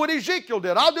 I'll do what Ezekiel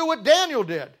did. I'll do what Daniel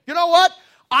did. You know what?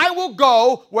 I will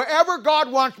go wherever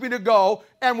God wants me to go,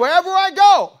 and wherever I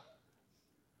go,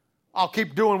 I'll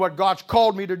keep doing what God's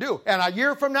called me to do. And a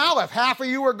year from now, if half of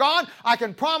you are gone, I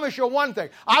can promise you one thing.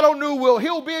 I don't know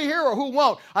who'll be here or who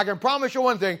won't. I can promise you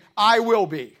one thing. I will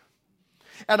be.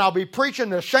 And I'll be preaching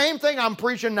the same thing I'm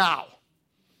preaching now.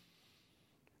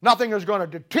 Nothing is going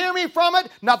to deter me from it.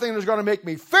 Nothing is going to make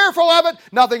me fearful of it.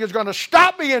 Nothing is going to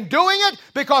stop me in doing it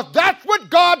because that's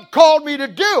what God called me to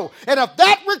do. And if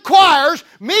that requires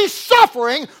me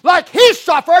suffering like He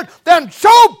suffered, then so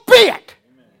be it.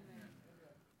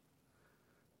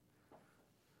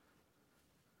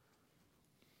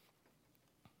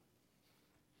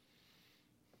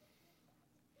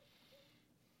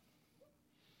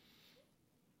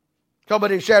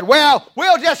 Somebody said, well,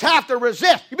 we'll just have to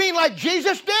resist. You mean like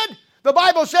Jesus did? The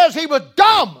Bible says He was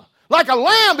dumb, like a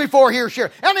lamb before he was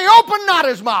sheared, and He opened not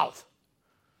His mouth.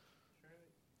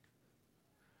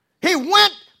 He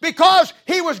went because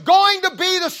He was going to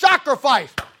be the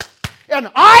sacrifice. And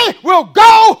I will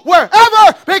go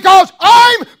wherever because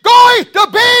I'm going to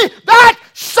be that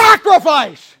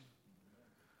sacrifice.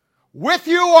 With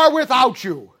you or without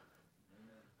you.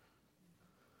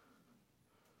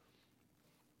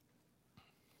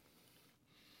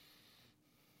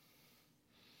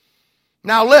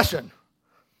 Now listen.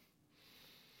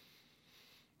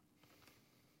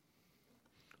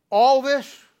 All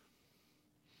this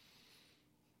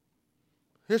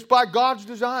is by God's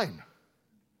design.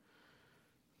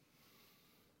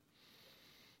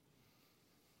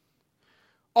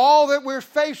 All that we're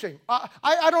facing.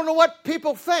 I don't know what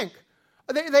people think.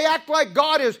 They act like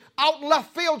God is out in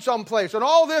left field someplace, and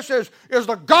all this is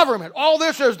the government. All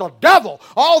this is the devil.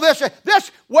 All this,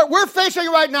 what we're facing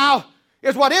right now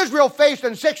is what Israel faced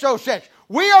in 606.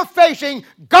 We are facing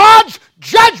God's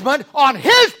judgment on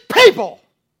His people.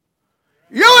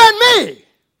 You and me.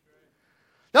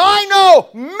 Now I know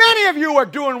many of you are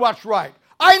doing what's right.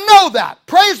 I know that.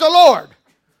 Praise the Lord.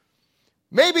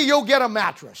 Maybe you'll get a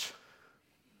mattress.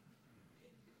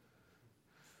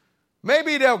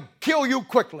 Maybe they'll kill you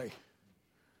quickly.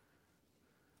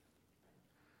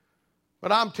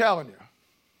 But I'm telling you,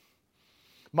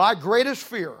 my greatest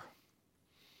fear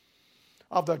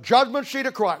of the judgment seat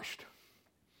of Christ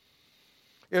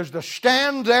is to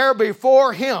stand there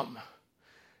before Him,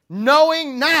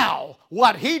 knowing now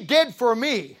what He did for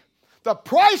me, the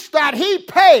price that He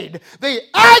paid, the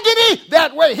agony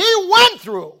that He went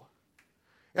through,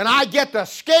 and I get to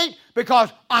skate because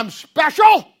I'm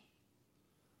special.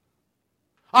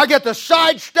 I get to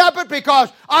sidestep it because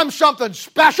I'm something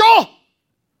special.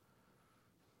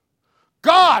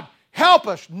 God, help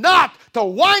us not to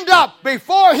wind up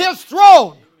before His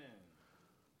throne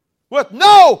with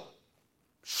no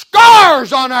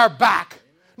scars on our back,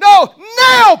 no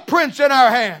nail prints in our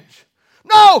hands,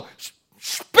 no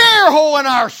spear hole in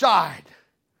our side.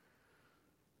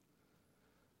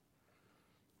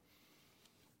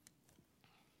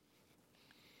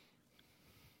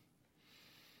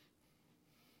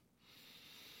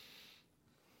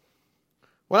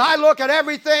 When I look at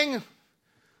everything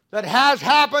that has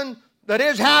happened, that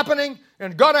is happening,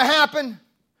 and going to happen,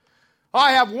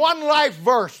 I have one life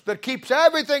verse that keeps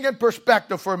everything in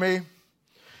perspective for me.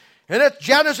 And it's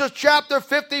Genesis chapter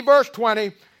 50, verse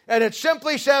 20. And it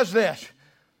simply says this: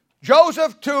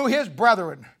 Joseph to his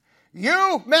brethren,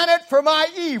 you meant it for my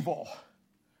evil.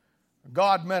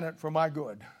 God meant it for my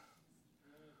good.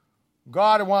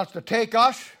 God wants to take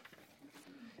us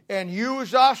and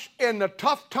use us in the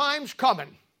tough times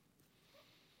coming.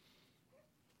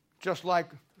 Just like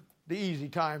the easy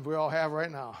times we all have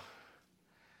right now.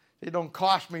 It don't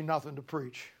cost me nothing to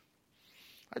preach.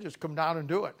 I just come down and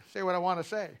do it. Say what I want to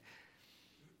say.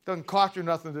 It doesn't cost you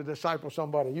nothing to disciple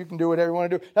somebody. You can do whatever you want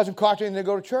to do. It doesn't cost you anything to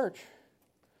go to church.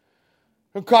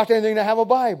 It doesn't cost anything to have a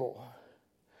Bible.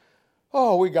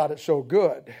 Oh, we got it so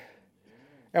good.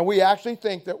 And we actually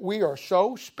think that we are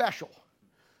so special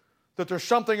that there's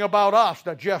something about us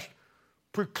that just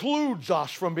precludes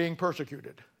us from being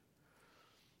persecuted.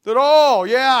 That, oh,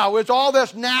 yeah, with all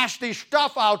this nasty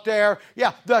stuff out there,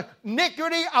 yeah, the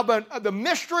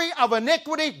mystery of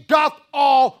iniquity doth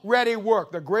already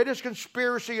work. The greatest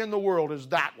conspiracy in the world is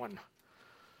that one.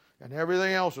 And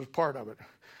everything else is part of it.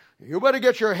 You better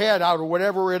get your head out of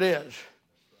whatever it is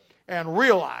and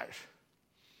realize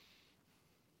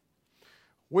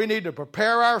we need to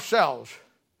prepare ourselves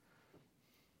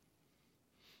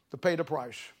to pay the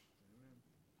price.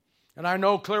 And I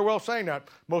know clear well saying that.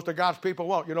 Most of God's people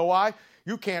won't. You know why?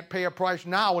 You can't pay a price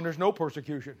now when there's no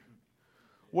persecution.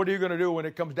 What are you going to do when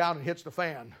it comes down and hits the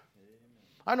fan?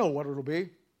 I know what it'll be.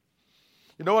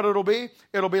 You know what it'll be?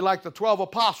 It'll be like the 12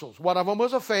 apostles. One of them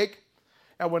was a fake.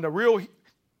 And when the real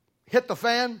hit the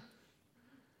fan,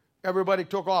 everybody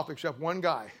took off except one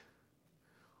guy.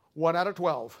 1 out of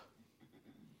 12.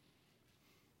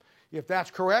 If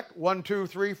that's correct, 1, 2,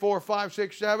 3, 4, 5,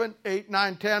 6, 7, 8,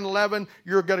 9, 10, 11,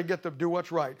 you're going to get to do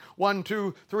what's right. 1,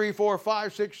 2, 3, 4,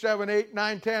 5, 6, 7, 8,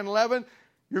 9, 10, 11,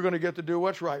 you're going to get to do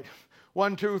what's right.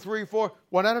 1, 2, 3, 4,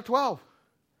 1 out of 12.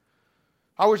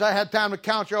 I wish I had time to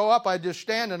count you all up. I'd just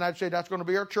stand and I'd say that's going to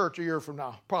be our church a year from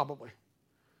now, probably.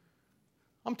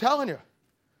 I'm telling you.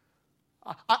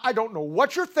 I don't know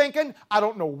what you're thinking. I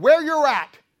don't know where you're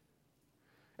at.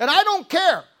 And I don't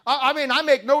care. I mean, I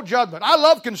make no judgment. I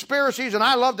love conspiracies and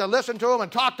I love to listen to them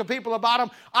and talk to people about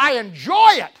them. I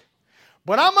enjoy it.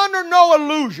 But I'm under no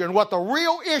illusion what the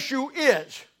real issue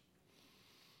is.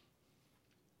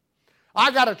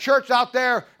 I got a church out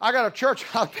there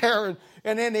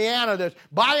in Indiana that's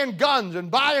buying guns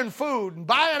and buying food and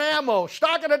buying ammo,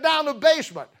 stocking it down the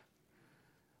basement.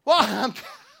 Well,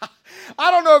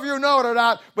 I don't know if you know it or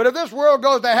not, but if this world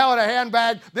goes to hell in a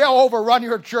handbag, they'll overrun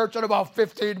your church in about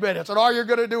 15 minutes. And all you're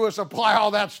going to do is supply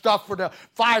all that stuff for the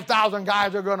 5,000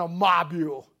 guys who are going to mob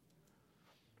you.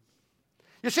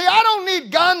 You see, I don't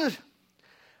need guns.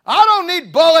 I don't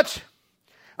need bullets.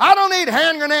 I don't need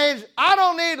hand grenades. I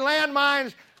don't need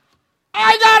landmines.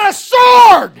 I got a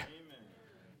sword. Amen.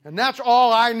 And that's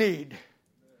all I need.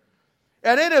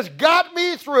 And it has got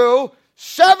me through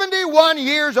 71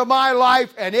 years of my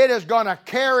life, and it is going to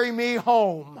carry me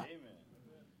home. Amen.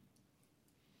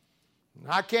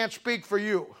 I can't speak for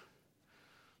you,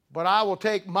 but I will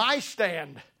take my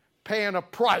stand paying a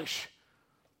price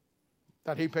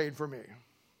that he paid for me.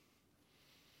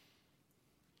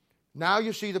 Now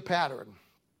you see the pattern.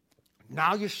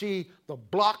 Now you see the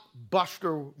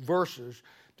blockbuster verses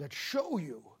that show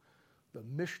you the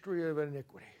mystery of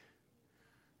iniquity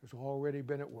has already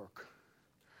been at work.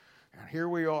 And here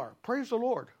we are. Praise the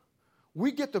Lord.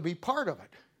 We get to be part of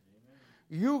it.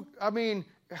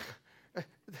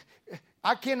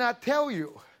 I cannot tell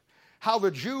you how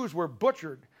the Jews were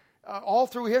butchered all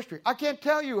through history. I can't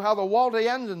tell you how the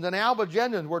Waldensians and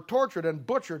Albigensians were tortured and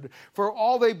butchered for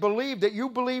all they believed that you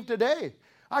believe today.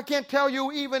 I can't tell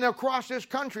you even across this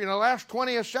country in the last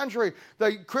 20th century,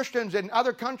 the Christians in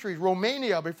other countries,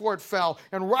 Romania before it fell,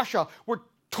 and Russia, were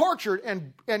tortured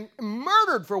and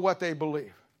murdered for what they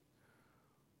believe.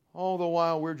 All the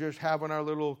while we're just having our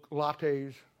little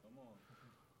lattes,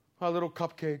 our little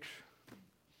cupcakes,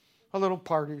 our little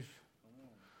parties,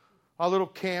 our little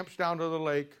camps down to the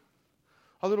lake,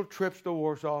 our little trips to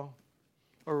Warsaw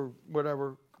or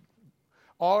whatever.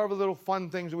 All of the little fun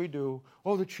things we do.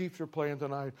 Oh, the Chiefs are playing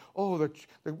tonight. Oh, the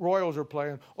Royals are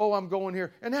playing. Oh, I'm going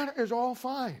here. And that is all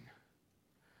fine.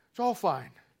 It's all fine.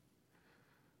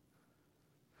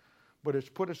 But it's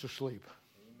put us to sleep.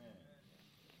 Amen.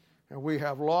 And we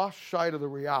have lost sight of the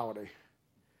reality.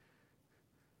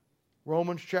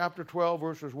 Romans chapter 12,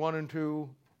 verses 1 and 2.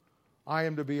 I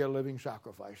am to be a living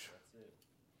sacrifice.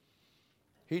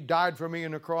 He died for me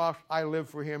on the cross. I live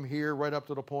for him here right up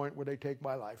to the point where they take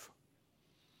my life.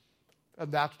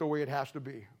 And that's the way it has to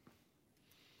be.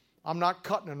 I'm not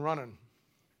cutting and running.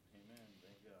 Amen.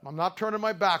 I'm not turning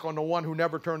my back on the one who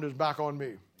never turned his back on me.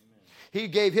 Amen. He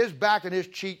gave his back and his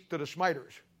cheek to the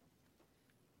smiters.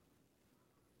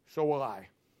 So will I.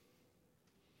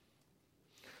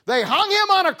 They hung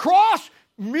him on a cross,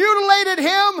 mutilated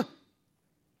him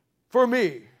for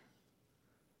me.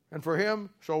 And for him,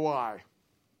 so will I.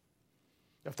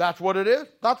 If that's what it is,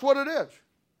 that's what it is.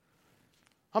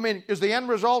 I mean, is the end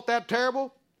result that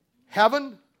terrible?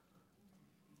 Heaven?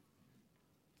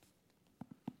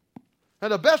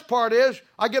 And the best part is,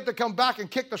 I get to come back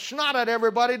and kick the snot at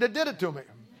everybody that did it to me.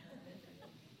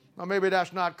 Now, maybe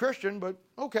that's not Christian, but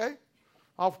okay.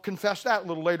 I'll confess that a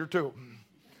little later, too.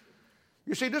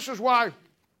 You see, this is why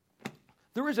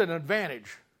there is an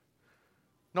advantage.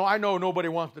 No, I know nobody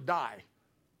wants to die.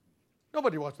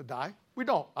 Nobody wants to die. We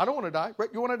don't. I don't want to die. Right?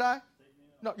 You want to die?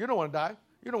 No, you don't want to die.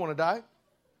 You don't want to die.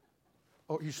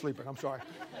 Oh, he's sleeping. I'm sorry.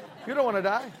 You don't want to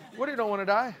die? What do you don't want to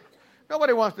die?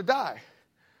 Nobody wants to die.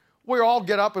 We all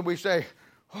get up and we say,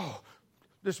 oh,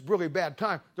 this is really bad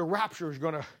time. The rapture is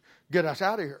going to get us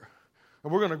out of here.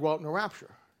 And we're going to go out in the rapture.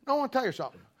 I want to tell you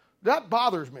something. That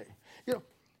bothers me. You know,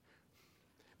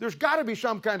 there's got to be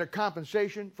some kind of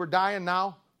compensation for dying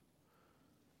now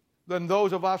than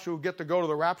those of us who get to go to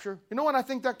the rapture. You know what I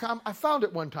think I found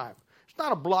it one time. It's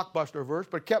not a blockbuster verse,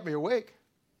 but it kept me awake.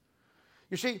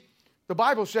 You see, the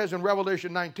Bible says in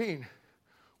Revelation 19,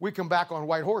 we come back on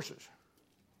white horses.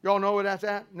 You all know where that's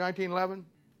at, 1911?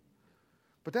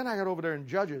 But then I got over there in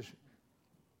Judges,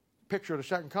 picture of the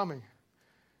second coming,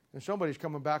 and somebody's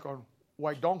coming back on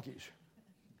white donkeys.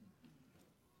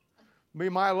 Be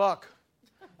my luck.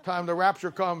 Time the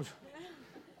rapture comes,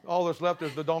 all that's left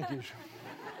is the donkeys.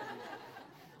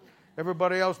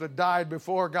 Everybody else that died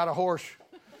before got a horse.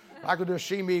 I could just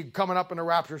see me coming up in the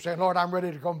rapture saying, Lord, I'm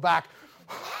ready to come back.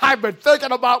 I've been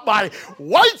thinking about my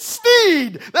white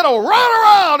steed that'll run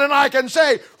around and I can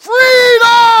say,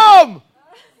 freedom!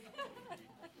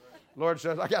 Lord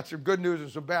says, I got some good news and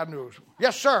some bad news.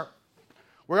 Yes, sir.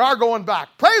 We are going back.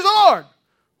 Praise the Lord.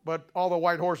 But all the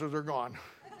white horses are gone.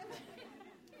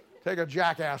 Take a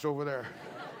jackass over there.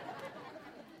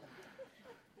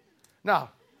 Now,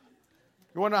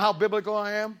 you want to know how biblical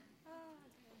I am?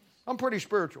 I'm pretty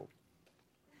spiritual.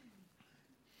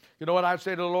 You know what I'd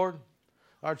say to the Lord?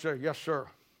 I'd say, yes, sir.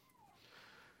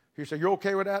 He'd say, you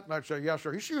okay with that? And I'd say, yes,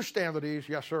 sir. He said, you stand at ease.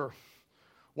 Yes, sir.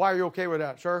 Why are you okay with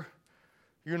that, sir?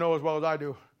 You know as well as I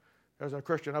do, as a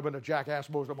Christian, I've been a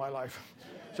jackass most of my life.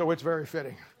 So it's very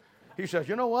fitting. He says,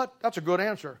 you know what? That's a good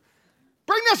answer.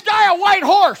 Bring this guy a white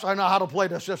horse. I know how to play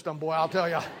the system, boy, I'll tell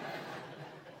you.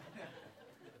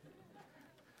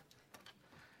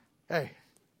 Hey,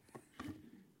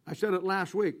 I said it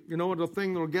last week. You know what the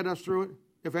thing that will get us through it,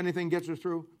 if anything gets us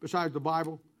through, besides the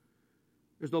Bible,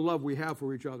 is the love we have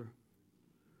for each other.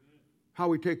 How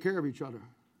we take care of each other.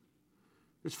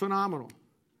 It's phenomenal.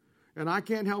 And I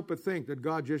can't help but think that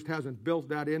God just hasn't built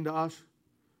that into us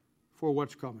for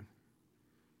what's coming.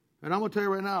 And I'm going to tell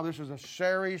you right now, this is a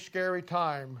scary, scary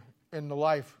time in the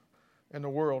life, in the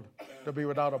world, to be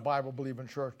without a Bible-believing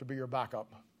church to be your backup.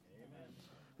 Amen.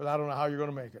 But I don't know how you're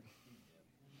going to make it.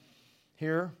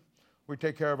 Here, we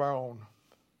take care of our own.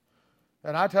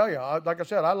 And I tell you, like I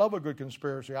said, I love a good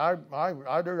conspiracy. I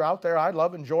do out there. I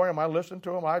love enjoying them. I listen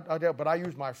to them. But I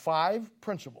use my 5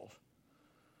 principles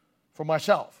for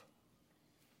myself.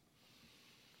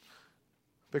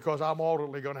 Because I'm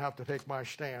ultimately going to have to take my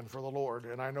stand for the Lord,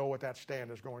 and I know what that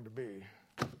stand is going to be.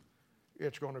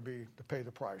 It's going to be to pay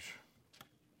the price,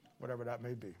 whatever that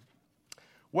may be.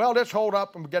 Well, let's hold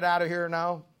up and get out of here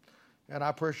now, and I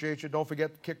appreciate you. Don't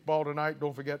forget kickball tonight.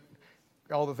 Don't forget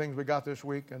all the things we got this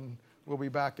week, and we'll be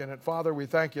back in it. Father, we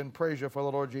thank you and praise you for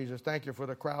the Lord Jesus. Thank you for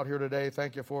the crowd here today.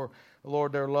 Thank you for,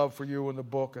 Lord, their love for you in the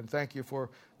book, and thank you for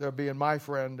their being my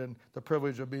friend and the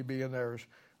privilege of me being theirs.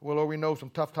 Well, Lord, we know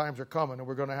some tough times are coming, and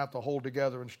we're going to have to hold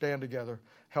together and stand together.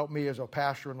 Help me as a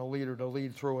pastor and a leader to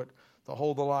lead through it, to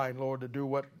hold the line, Lord, to do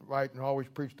what right and always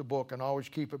preach the book and always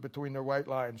keep it between the right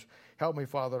lines. Help me,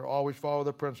 Father, to always follow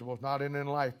the principles, not in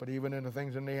life, but even in the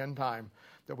things in the end time,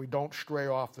 that we don't stray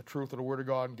off the truth of the Word of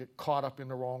God and get caught up in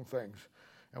the wrong things.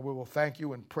 And we will thank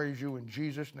you and praise you in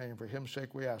Jesus' name. For His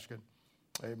sake we ask it.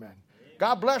 Amen.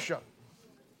 God bless you.